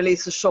and Mona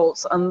Lisa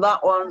Schultz. And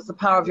that one's The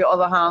Power of Your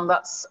Other Hand.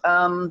 That's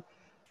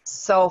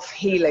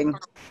self-healing.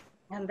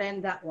 And then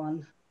that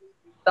one.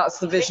 That's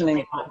the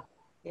visioning.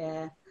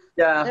 Yeah.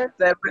 Yeah,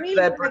 they're really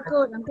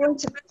good. I'm going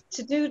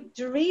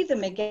to read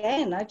them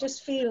again. I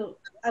just feel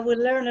I will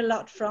learn a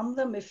lot from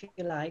them, if you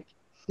like.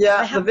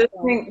 Yeah,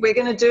 we're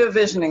going to do a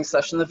visioning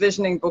session. The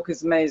visioning book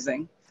is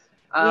amazing.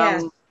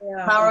 Yes.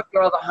 Power of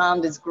Your Other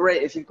Hand is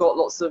great if you've got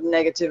lots of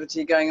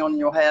negativity going on in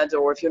your head,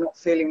 or if you're not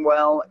feeling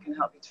well, it can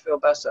help you to feel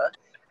better.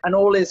 And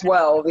All Is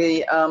Well,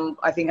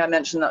 I think I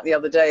mentioned that the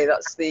other day.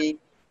 That's the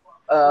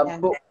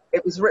book.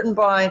 It was written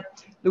by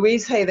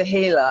Louise Hay, the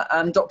healer,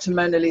 and Dr.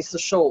 Mona Lisa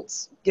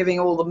Schultz, giving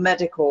all the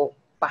medical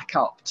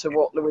backup to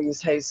what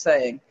Louise Hay's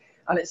saying.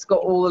 And it's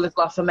got all the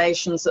little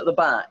affirmations at the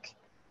back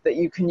that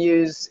you can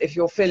use if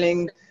you're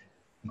feeling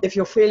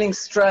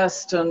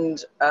stressed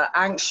and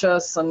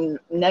anxious and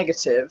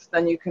negative.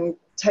 Then you can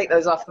take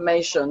those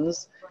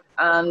affirmations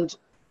and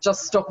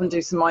just stop and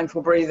do some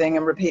mindful breathing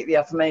and repeat the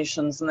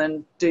affirmations, and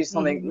then do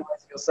something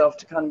nice for yourself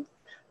to kind of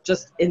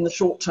just in the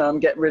short term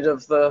get rid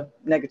of the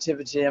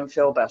negativity and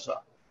feel better.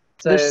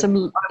 So, there's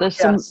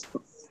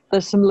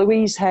some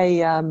Louise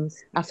Hay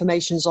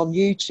affirmations on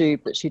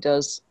YouTube that she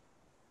does.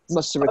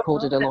 Must have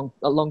recorded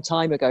a long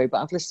time ago,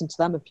 but I've listened to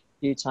them a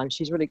few times.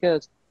 She's really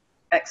good.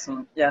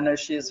 Excellent. Yeah, no,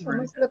 she is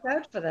really must look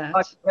out for that.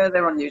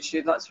 They're on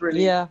YouTube. That's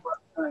really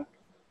Excellent.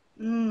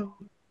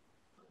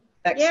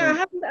 Yeah,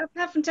 I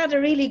haven't had a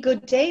really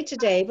good day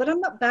today, but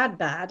I'm not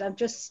bad. I'm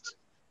just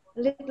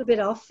a little bit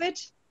off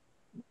it.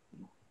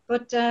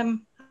 But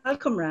I'll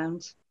come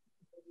round.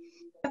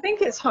 I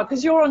think it's hard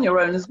because you're on your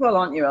own as well,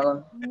 aren't you,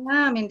 Ellen?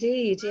 I am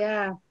indeed,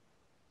 yeah.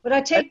 But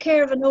I take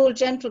care of an old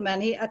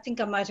gentleman. I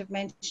think I might have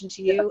mentioned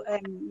to you,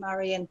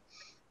 Maryon.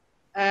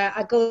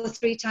 I go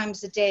 3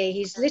 times a day.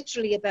 He's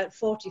literally about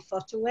 40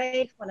 foot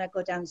away when I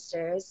go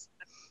downstairs.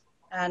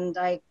 And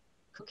I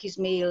cook his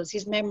meals.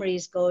 His memory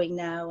is going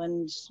now,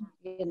 and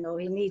you know,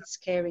 he needs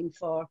caring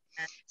for.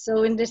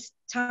 So in this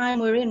time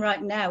we're in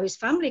right now, his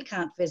family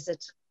can't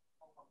visit,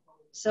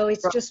 so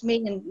it's just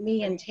me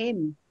and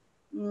him.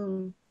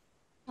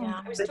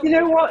 Yeah, But you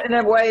know what, in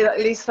a way, at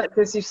least that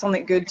gives you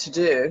something good to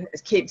do.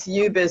 It keeps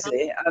you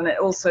busy, and it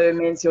also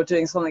means you're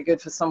doing something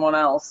good for someone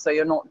else, so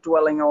you're not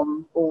dwelling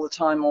on all the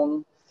time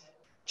on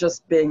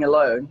just being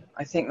alone.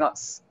 I think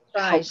that's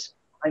Right.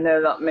 I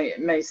know that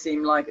may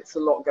seem like it's a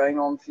lot going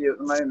on for you at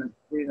the moment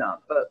to do that,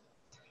 but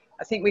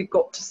I think we've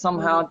got to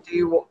somehow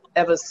do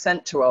whatever's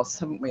sent to us,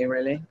 haven't we,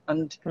 really?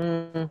 And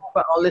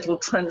about our little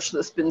trench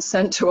that's been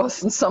sent to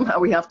us, and somehow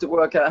we have to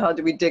work out how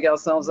do we dig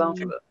ourselves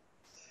out of it.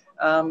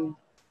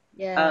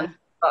 Yeah. And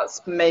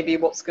that's maybe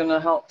what's going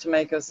to help to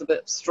make us a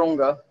bit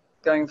stronger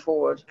going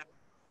forward.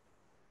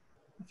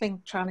 I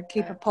think trying to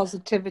keep a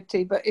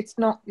positivity, but it's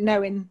not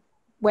knowing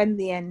when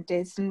the end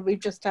is. And we've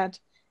just had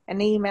an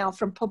email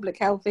from Public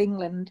Health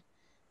England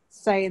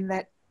saying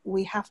that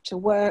we have to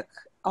work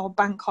our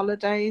bank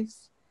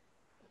holidays,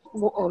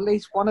 or at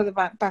least one of the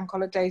bank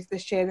holidays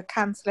this year. They're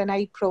cancelling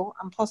April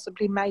and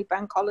possibly May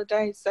bank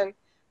holidays, so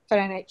for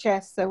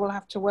NHS, so we'll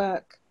have to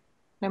work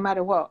no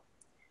matter what.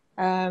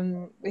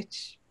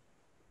 Which,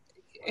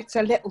 it's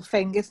a little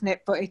thing, isn't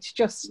it? But it's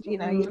just, you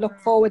know, you look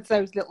forward to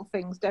those little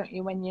things, don't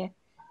you, when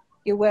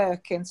you're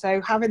working.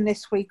 So having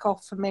this week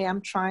off for me,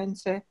 I'm trying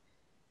to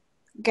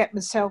get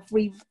myself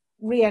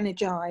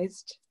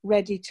re-energized,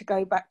 ready to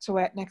go back to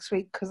work next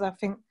week, because I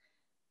think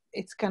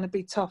it's going to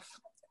be tough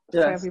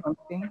for everybody.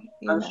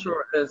 I'm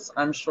sure it is.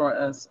 I'm sure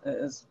it is. It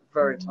is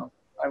very tough.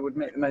 I would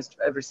make the most of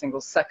every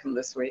single second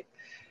this week.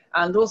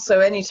 And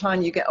also any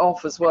time you get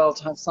off as well,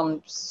 to have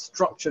some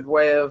structured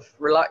way of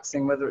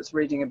relaxing, whether it's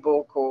reading a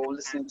book or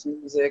listening to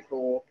music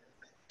or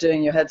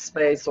doing your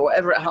headspace or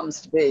whatever it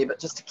happens to be, but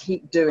just to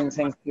keep doing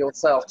things for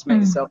yourself to make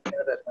yourself feel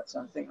a bit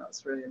better. I think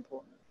that's really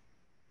important.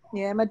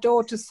 Yeah, my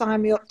daughter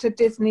signed me up to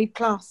Disney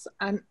Plus,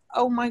 and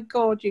oh my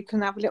God, you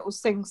can have a little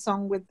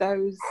sing-song with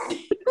those.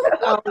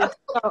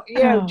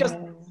 You know, just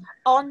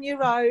on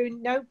your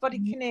own, nobody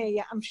can hear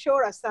you. I'm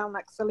sure I sound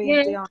like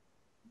Celine Dion,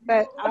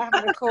 but I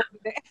haven't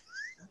recorded it.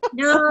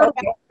 No.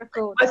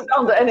 I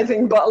sound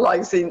anything but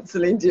like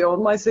Celine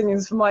Dion. My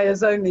singing's for my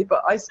ears only,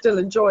 but I still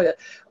enjoy it.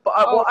 But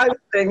what I was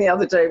doing the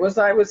other day was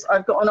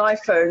I've got an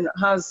iPhone that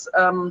has,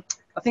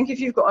 I think if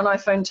you've got an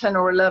iPhone 10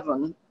 or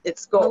 11,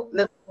 it's got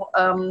little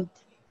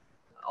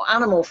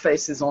animal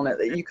faces on it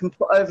that you can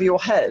put over your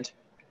head.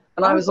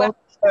 And I was on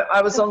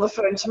the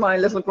phone to my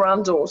little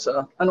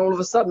granddaughter, and all of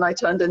a sudden I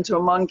turned into a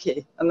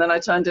monkey, and then I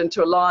turned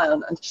into a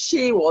lion, and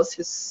she was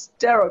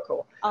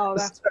hysterical. Oh,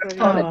 that's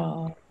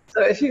brilliant.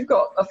 So if you've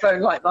got a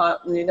phone like that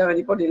and you know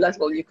anybody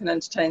little, you can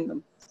entertain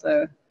them.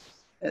 So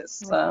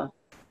it's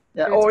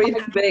or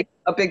even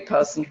a big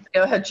person.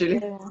 Go ahead,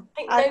 Julie. Yeah.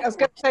 I was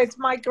going to say it's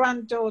my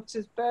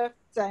granddaughter's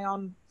birthday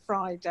on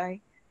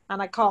Friday,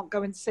 and I can't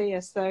go and see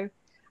her, so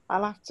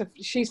I'll have to.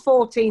 She's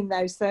 14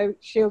 though, so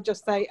she'll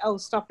just say, "Oh,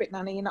 stop it,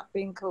 Nanny, you're not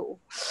being cool."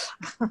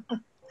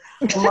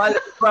 Well, my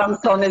little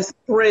grandson is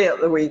 3 at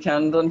the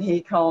weekend, and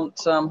he can't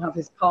have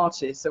his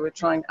party, so we're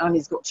trying. And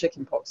he's got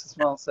chicken pox as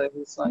well, so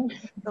he's like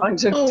trying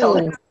to tell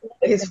him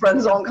his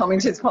friends aren't coming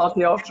to his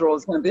party after all.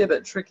 It's going to be a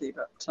bit tricky,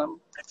 but I'm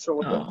sure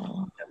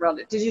we'll get around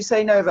it. Did you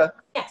say Nova?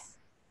 Yes.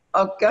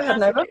 Oh, go ahead,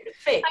 Nova.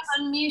 I'm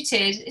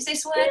unmuted. Is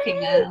this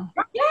working now?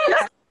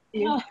 Yes.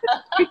 We can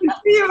see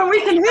you and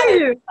we can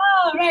hear you.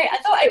 Oh, right. I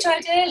thought I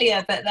tried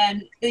earlier, but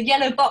then the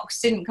yellow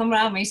box didn't come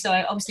around me, so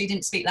I obviously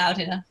didn't speak loud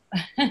enough.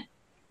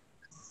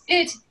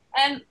 Good.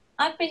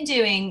 I've been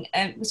doing,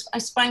 I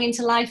sprang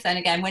into life then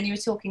again when you were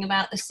talking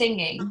about the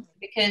singing,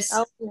 because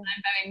I'm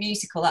very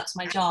musical, that's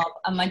my job,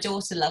 and my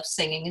daughter loves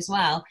singing as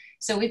well.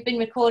 So we've been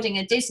recording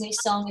a Disney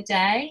song a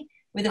day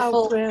with a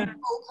full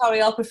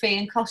choreography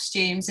and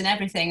costumes and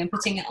everything, and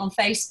putting it on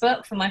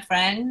Facebook for my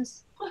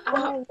friends.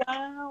 Oh,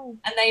 wow.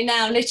 And they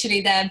now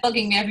literally, they're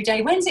bugging me every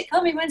day, when's it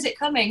coming, when's it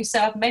coming? So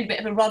I've made a bit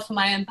of a rod for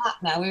my own back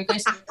now. We were going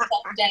to do 7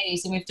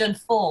 days and we've done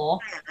 4.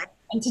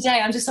 And today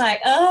I'm just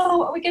like, oh,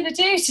 what are we going to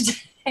do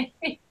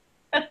today?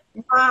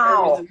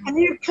 Wow.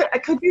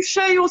 Could you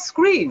share your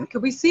screen?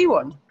 Could we see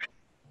one?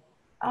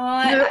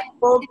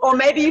 Or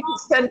maybe you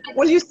could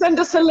will you send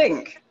us a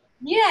link?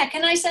 Yeah,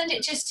 can I send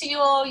it just to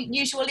your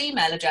usual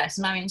email address,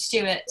 Maryon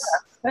Stewart? Yeah,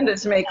 send it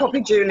to me, copy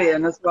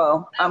Julian as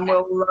well,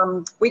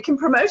 and we can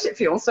promote it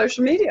for you on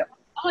social media.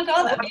 Oh my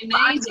God, that'd be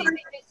amazing.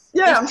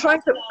 I'm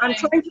trying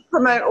to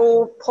promote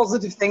all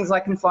positive things I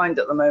can find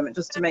at the moment,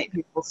 just to make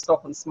people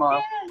stop and smile.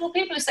 Yeah, well,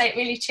 people say it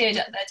really cheered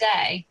up their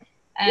day.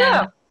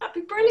 That'd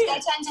be brilliant. I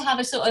tend to have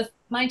a sort of,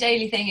 my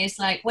daily thing is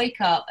like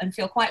wake up and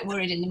feel quite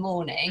worried in the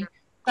morning,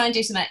 try and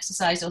do some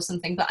exercise or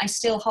something, but I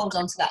still hold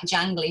on to that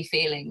jangly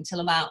feeling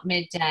till about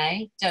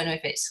midday. Don't know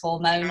if it's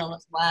hormonal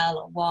as well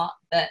or what,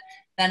 but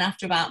then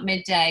after about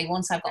midday,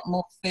 once I've got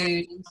more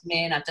food into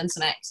me and I've done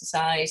some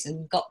exercise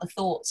and got the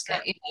thoughts,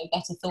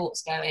 better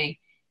thoughts going,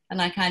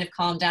 and I kind of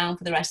calm down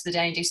for the rest of the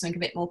day and do something a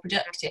bit more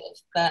productive.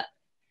 But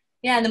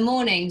yeah, the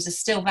mornings are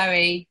still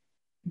very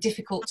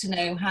difficult to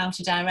know how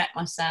to direct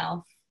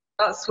myself.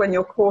 That's when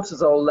your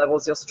cortisol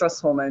levels, your stress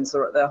hormones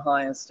are at their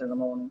highest in the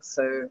morning.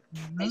 So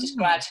They just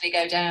gradually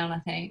go down, I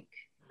think.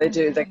 they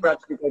do. They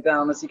gradually go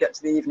down as you get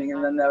to the evening,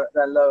 and then they're at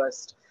their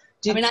lowest.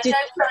 I mean, I don't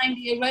find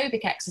the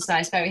aerobic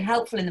exercise very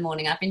helpful in the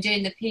morning. I've been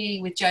doing the PE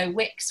with Joe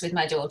Wicks with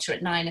my daughter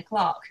at 9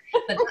 o'clock.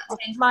 But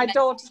my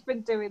daughter's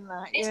been doing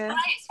that. It's Yeah, great,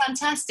 it's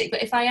fantastic.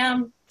 But if I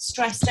am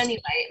stressed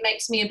anyway, it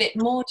makes me a bit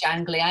more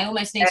jangly. I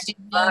almost need to do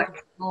yoga in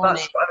the morning.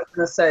 That's what I was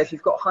going to say. If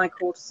you've got high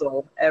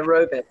cortisol,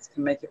 aerobics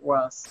can make it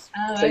worse.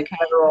 Oh, so okay. You're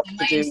better off So to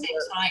my do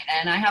instinct's right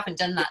then. I haven't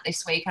done that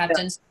this week. I've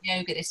done some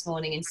yoga this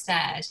morning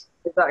instead.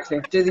 Exactly.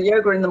 Do the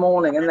yoga in the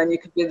morning, and then you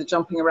could do the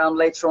jumping around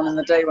later on in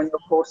the day when your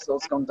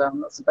cortisol's gone down.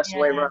 That's the better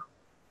way around.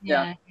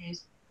 Yeah. It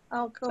is.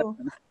 oh cool.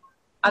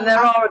 And there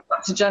are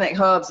adaptogenic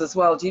herbs as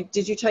well.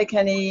 Did you take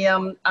any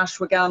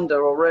ashwagandha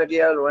or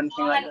rhodiola or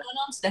anything I like hadn't that? gone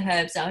on to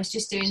the herbs. I was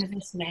just doing the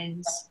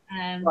vitamins.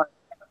 Right.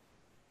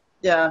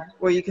 Yeah,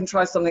 well, you can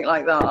try something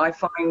like that. I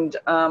find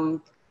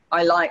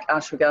I like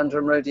ashwagandha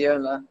and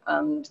rhodiola,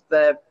 and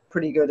they're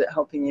pretty good at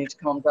helping you to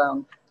calm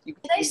down. Do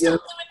they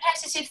stop the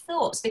repetitive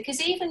thoughts? Because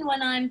even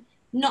when I'm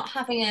not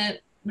having a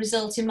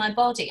result in my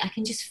body, I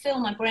can just feel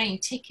my brain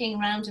ticking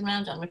round and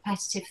round on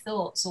repetitive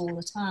thoughts all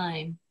the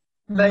time.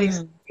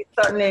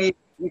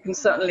 You can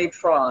certainly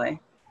try,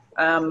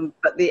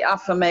 but the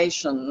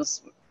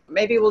affirmations,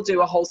 maybe we'll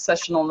do a whole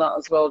session on that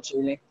as well,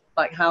 Julie,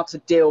 like how to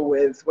deal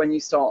with when you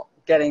start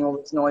getting all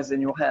this noise in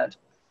your head,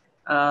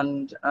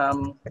 and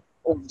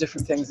all the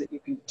different things that you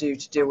can do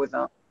to deal with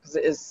that,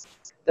 because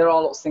there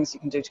are lots of things you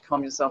can do to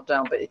calm yourself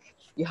down, but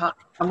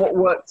and what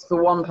works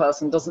for one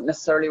person doesn't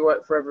necessarily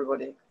work for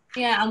everybody.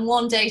 Yeah, and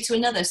one day to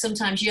another,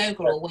 sometimes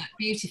yoga will work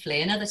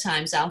beautifully, and other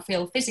times I'll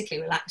feel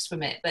physically relaxed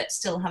from it, but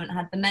still haven't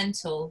had the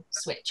mental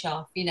switch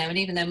off, you know, and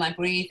even though my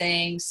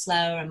breathing's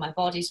slower and my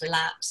body's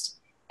relaxed,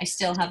 I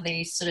still have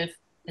these sort of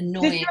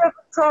annoying... Did you ever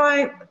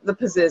try the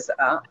Pizziz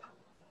app?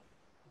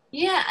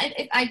 Yeah,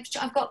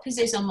 I've got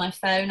Pizziz on my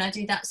phone. I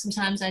do that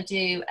sometimes. I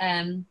do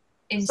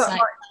Insight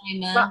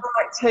Timer. That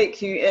might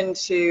take you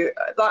into...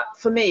 that.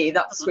 For me,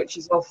 that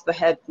switches off the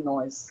head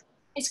noise.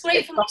 It's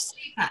great for my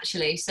sleep,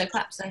 actually, so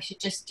perhaps I should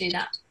just do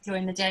that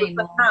during the day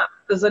more.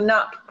 There's a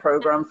nap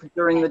program for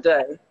during the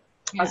day,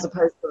 as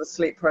opposed to the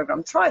sleep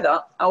program. Try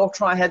that. I'll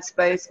try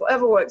Headspace,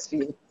 whatever works for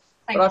you.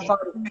 I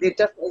find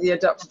definitely the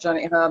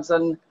adaptogenic herbs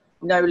and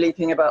no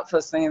leaping about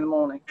first thing in the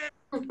morning.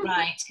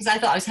 Right, because I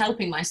thought I was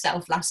helping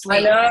myself last week.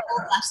 I know.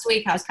 Last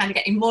week I was kind of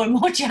getting more and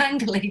more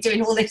jangly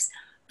doing all this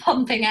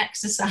pumping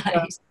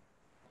exercise.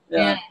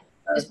 Yeah.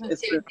 Just put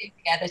two things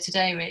together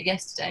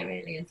yesterday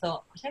really, and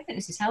thought, I don't think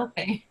this is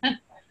helping.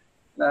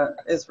 No,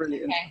 it's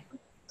really interesting.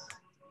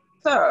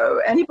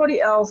 So,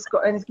 anybody else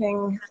got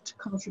anything to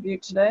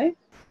contribute today?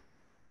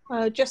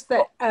 Just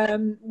that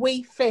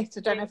We Fit,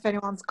 I don't know if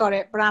anyone's got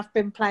it, but I've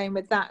been playing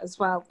with that as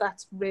well.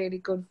 That's really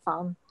good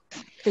fun.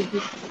 Because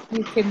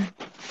you can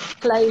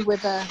play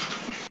with a...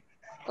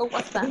 Oh,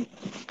 what's that?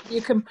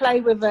 You can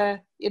play with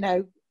a,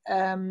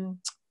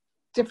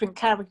 different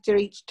character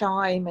each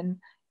time, and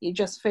you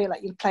just feel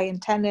like you're playing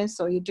tennis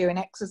or you're doing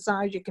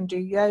exercise. You can do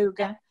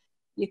yoga.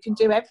 You can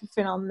do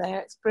everything on there.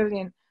 It's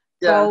brilliant.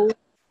 Yeah.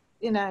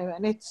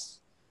 And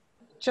it's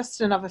just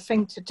another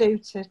thing to do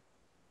to,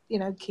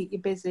 keep you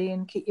busy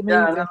and keep you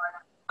moving. Yeah,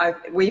 no,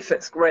 We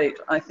Fit's great.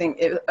 I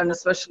think, and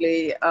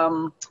especially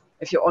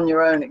if you're on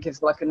your own, it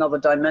gives like another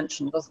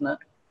dimension, doesn't it?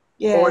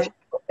 Yeah. Or if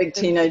you've got big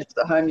teenagers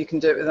at home, you can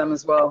do it with them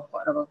as well,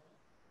 whatever.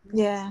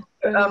 Yeah.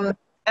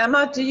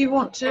 Emma, do you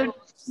want to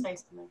say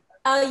something?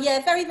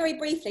 Yeah, very, very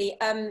briefly,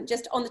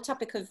 just on the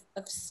topic of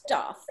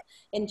stuff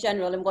in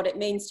general and what it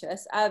means to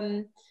us.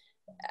 I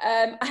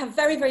have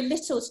very, very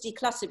little to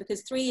declutter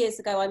because 3 years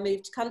ago I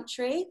moved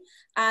country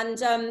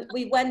and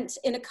we went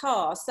in a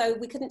car, so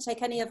we couldn't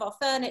take any of our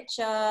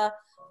furniture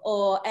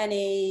or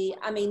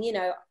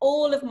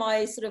all of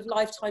my sort of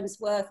lifetime's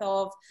worth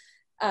of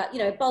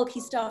bulky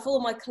stuff, all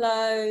my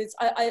clothes.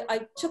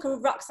 I took a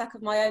rucksack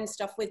of my own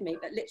stuff with me,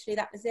 but literally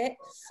that was it.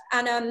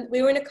 And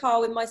we were in a car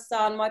with my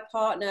son, my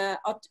partner,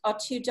 our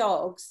two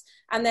dogs,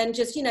 and then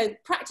just,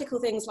 practical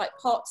things like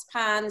pots,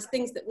 pans,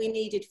 things that we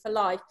needed for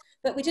life.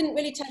 But we didn't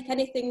really take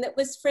anything that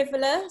was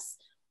frivolous.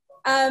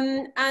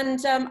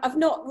 I've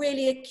not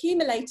really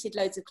accumulated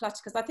loads of clutter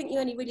because I think you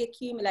only really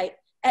accumulate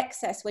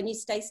excess when you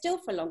stay still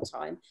for a long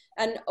time,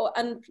 and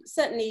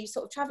certainly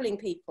sort of traveling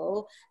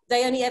people,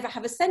 they only ever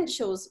have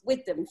essentials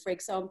with them, for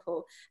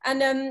example.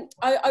 And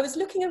I was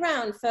looking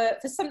around for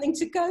something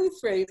to go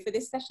through for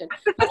this session.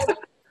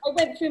 I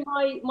went through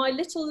my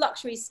little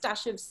luxury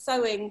stash of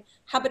sewing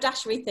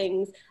haberdashery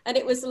things, and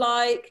it was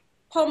like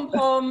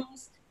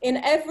pom-poms in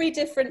every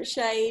different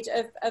shade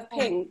of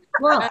pink.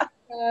 Wow.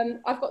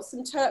 I've got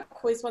some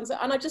turquoise ones,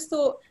 and I just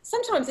thought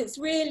sometimes it's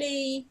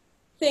really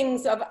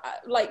things of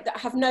that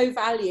have no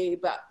value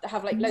but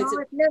have like loads of...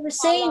 I've never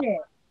seen it.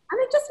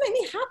 And it just made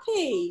me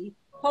happy.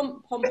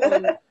 Pom.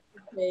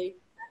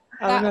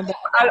 I remember.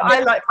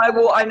 I like my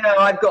wool. I know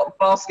I've got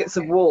baskets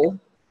of wool,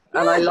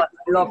 and I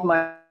love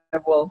my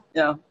wool.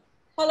 Yeah.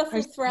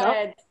 Colourful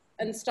thread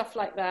and stuff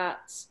like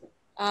that.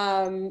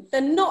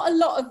 They're not a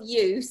lot of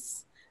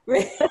use,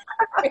 really.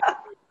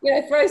 you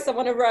know, throw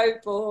someone a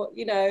rope or,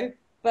 you know,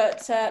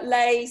 but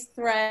lace,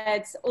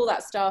 threads, all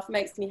that stuff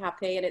makes me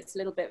happy, and it's a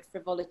little bit of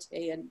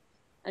frivolity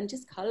and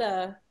just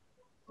colour.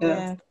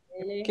 Yeah,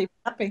 Really. keep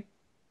happy.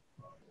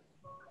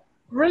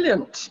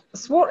 Brilliant.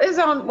 So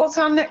what's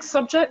our next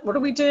subject? What are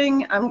we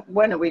doing and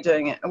when are we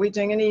doing it? Are we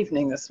doing an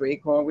evening this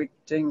week or are we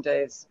doing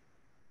days?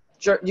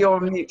 You're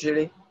on mute,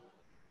 Julie.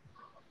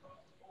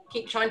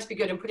 Keep trying to be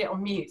good and put it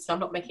on mute so I'm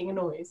not making a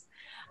noise.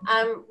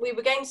 We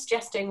were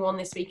suggesting one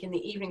this week in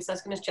the evening, so I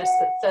was going to suggest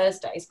that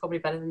Thursday is probably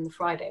better than the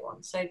Friday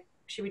one. So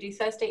should we do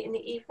Thursday in the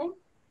evening?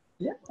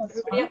 Yeah, that's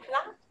Everybody fine. up for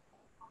that?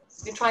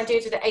 We can try and do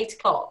it at 8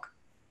 o'clock.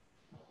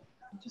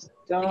 Just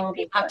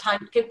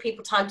Give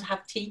people time to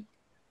have tea.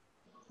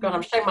 God,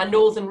 I'm showing my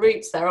northern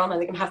roots there, aren't I?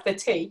 They can have their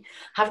tea,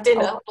 have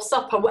dinner or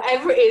supper,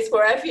 whatever it is,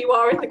 wherever you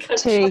are in the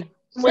country. Tea.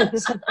 No,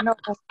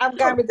 I'm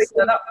going with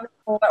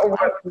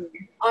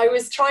I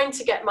was trying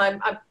to get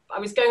I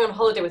was going on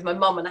holiday with my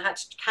mum and I had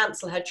to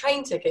cancel her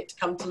train ticket to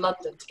come to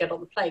London to get on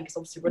the plane because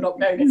obviously we're not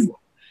going anymore.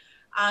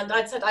 And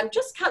I said, I'm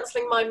just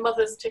cancelling my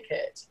mother's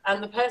ticket.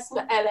 And the person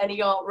at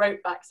LNER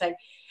wrote back saying,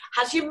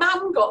 has your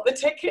mum got the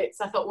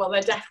tickets? I thought, well,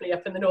 they're definitely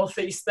up in the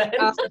northeast then.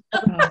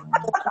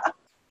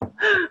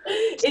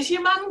 Is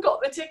your mum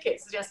got the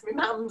tickets? Yes, my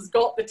mum's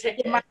got the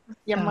ticket.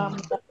 your mum.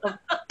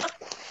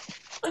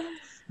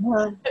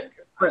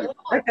 Brilliant.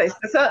 Okay,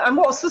 so and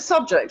what's the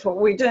subject? What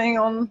are we doing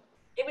on?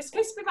 It was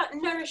supposed to be about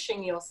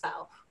nourishing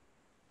yourself.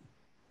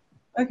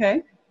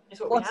 Okay.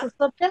 What's the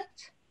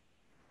subject?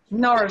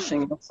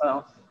 Nourishing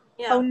yourself.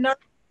 Yeah. Oh no,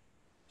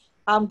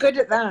 I'm good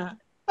at that.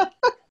 That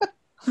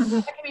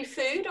could be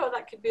food, or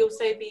that could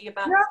also be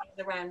about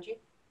things around you.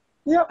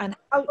 Yeah. And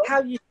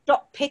how you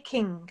stop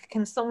picking?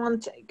 Can someone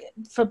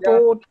for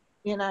bored?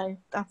 You know,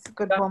 that's a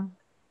good one.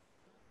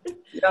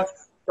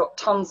 Yes, got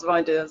tons of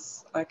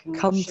ideas. I can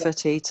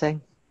Comfort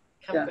eating.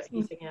 Comfort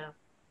eating, yeah.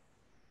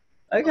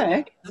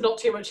 Okay. There's not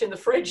too much in the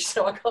fridge,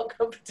 so I can't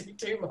comfort eat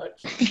too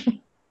much.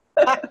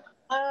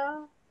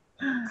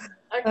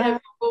 Okay, well,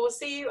 we'll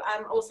see you.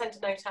 I'll send a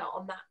note out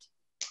on that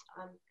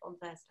on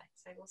Thursday.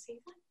 So we'll see you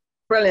then.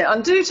 Brilliant.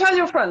 And do tell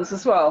your friends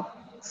as well,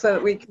 so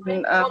that we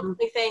can.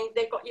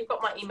 You've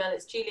got my email.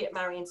 It's Julie at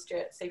Maryon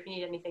Stewart. So if you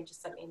need anything,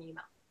 just send me an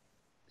email.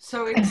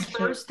 So it's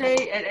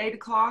Thursday at 8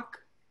 o'clock?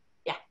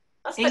 Yeah.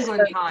 That's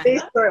England time.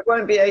 So it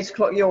won't be 8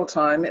 o'clock your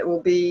time. It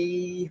will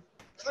be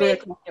 3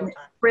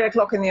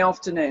 o'clock in the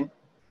afternoon.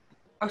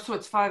 Oh, so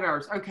it's 5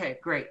 hours. Okay,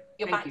 great.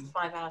 You're back to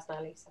 5 hours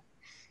now, Lisa.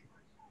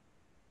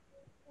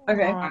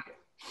 Okay.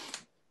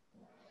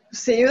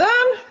 See you then.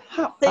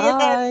 See you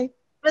then.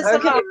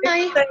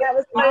 Okay.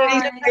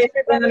 Bye.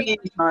 In the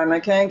meantime,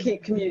 okay, and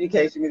keep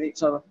communicating with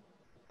each other.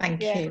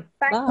 Thank you.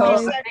 Thank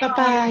Bye. you.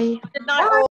 Bye-bye. Good night.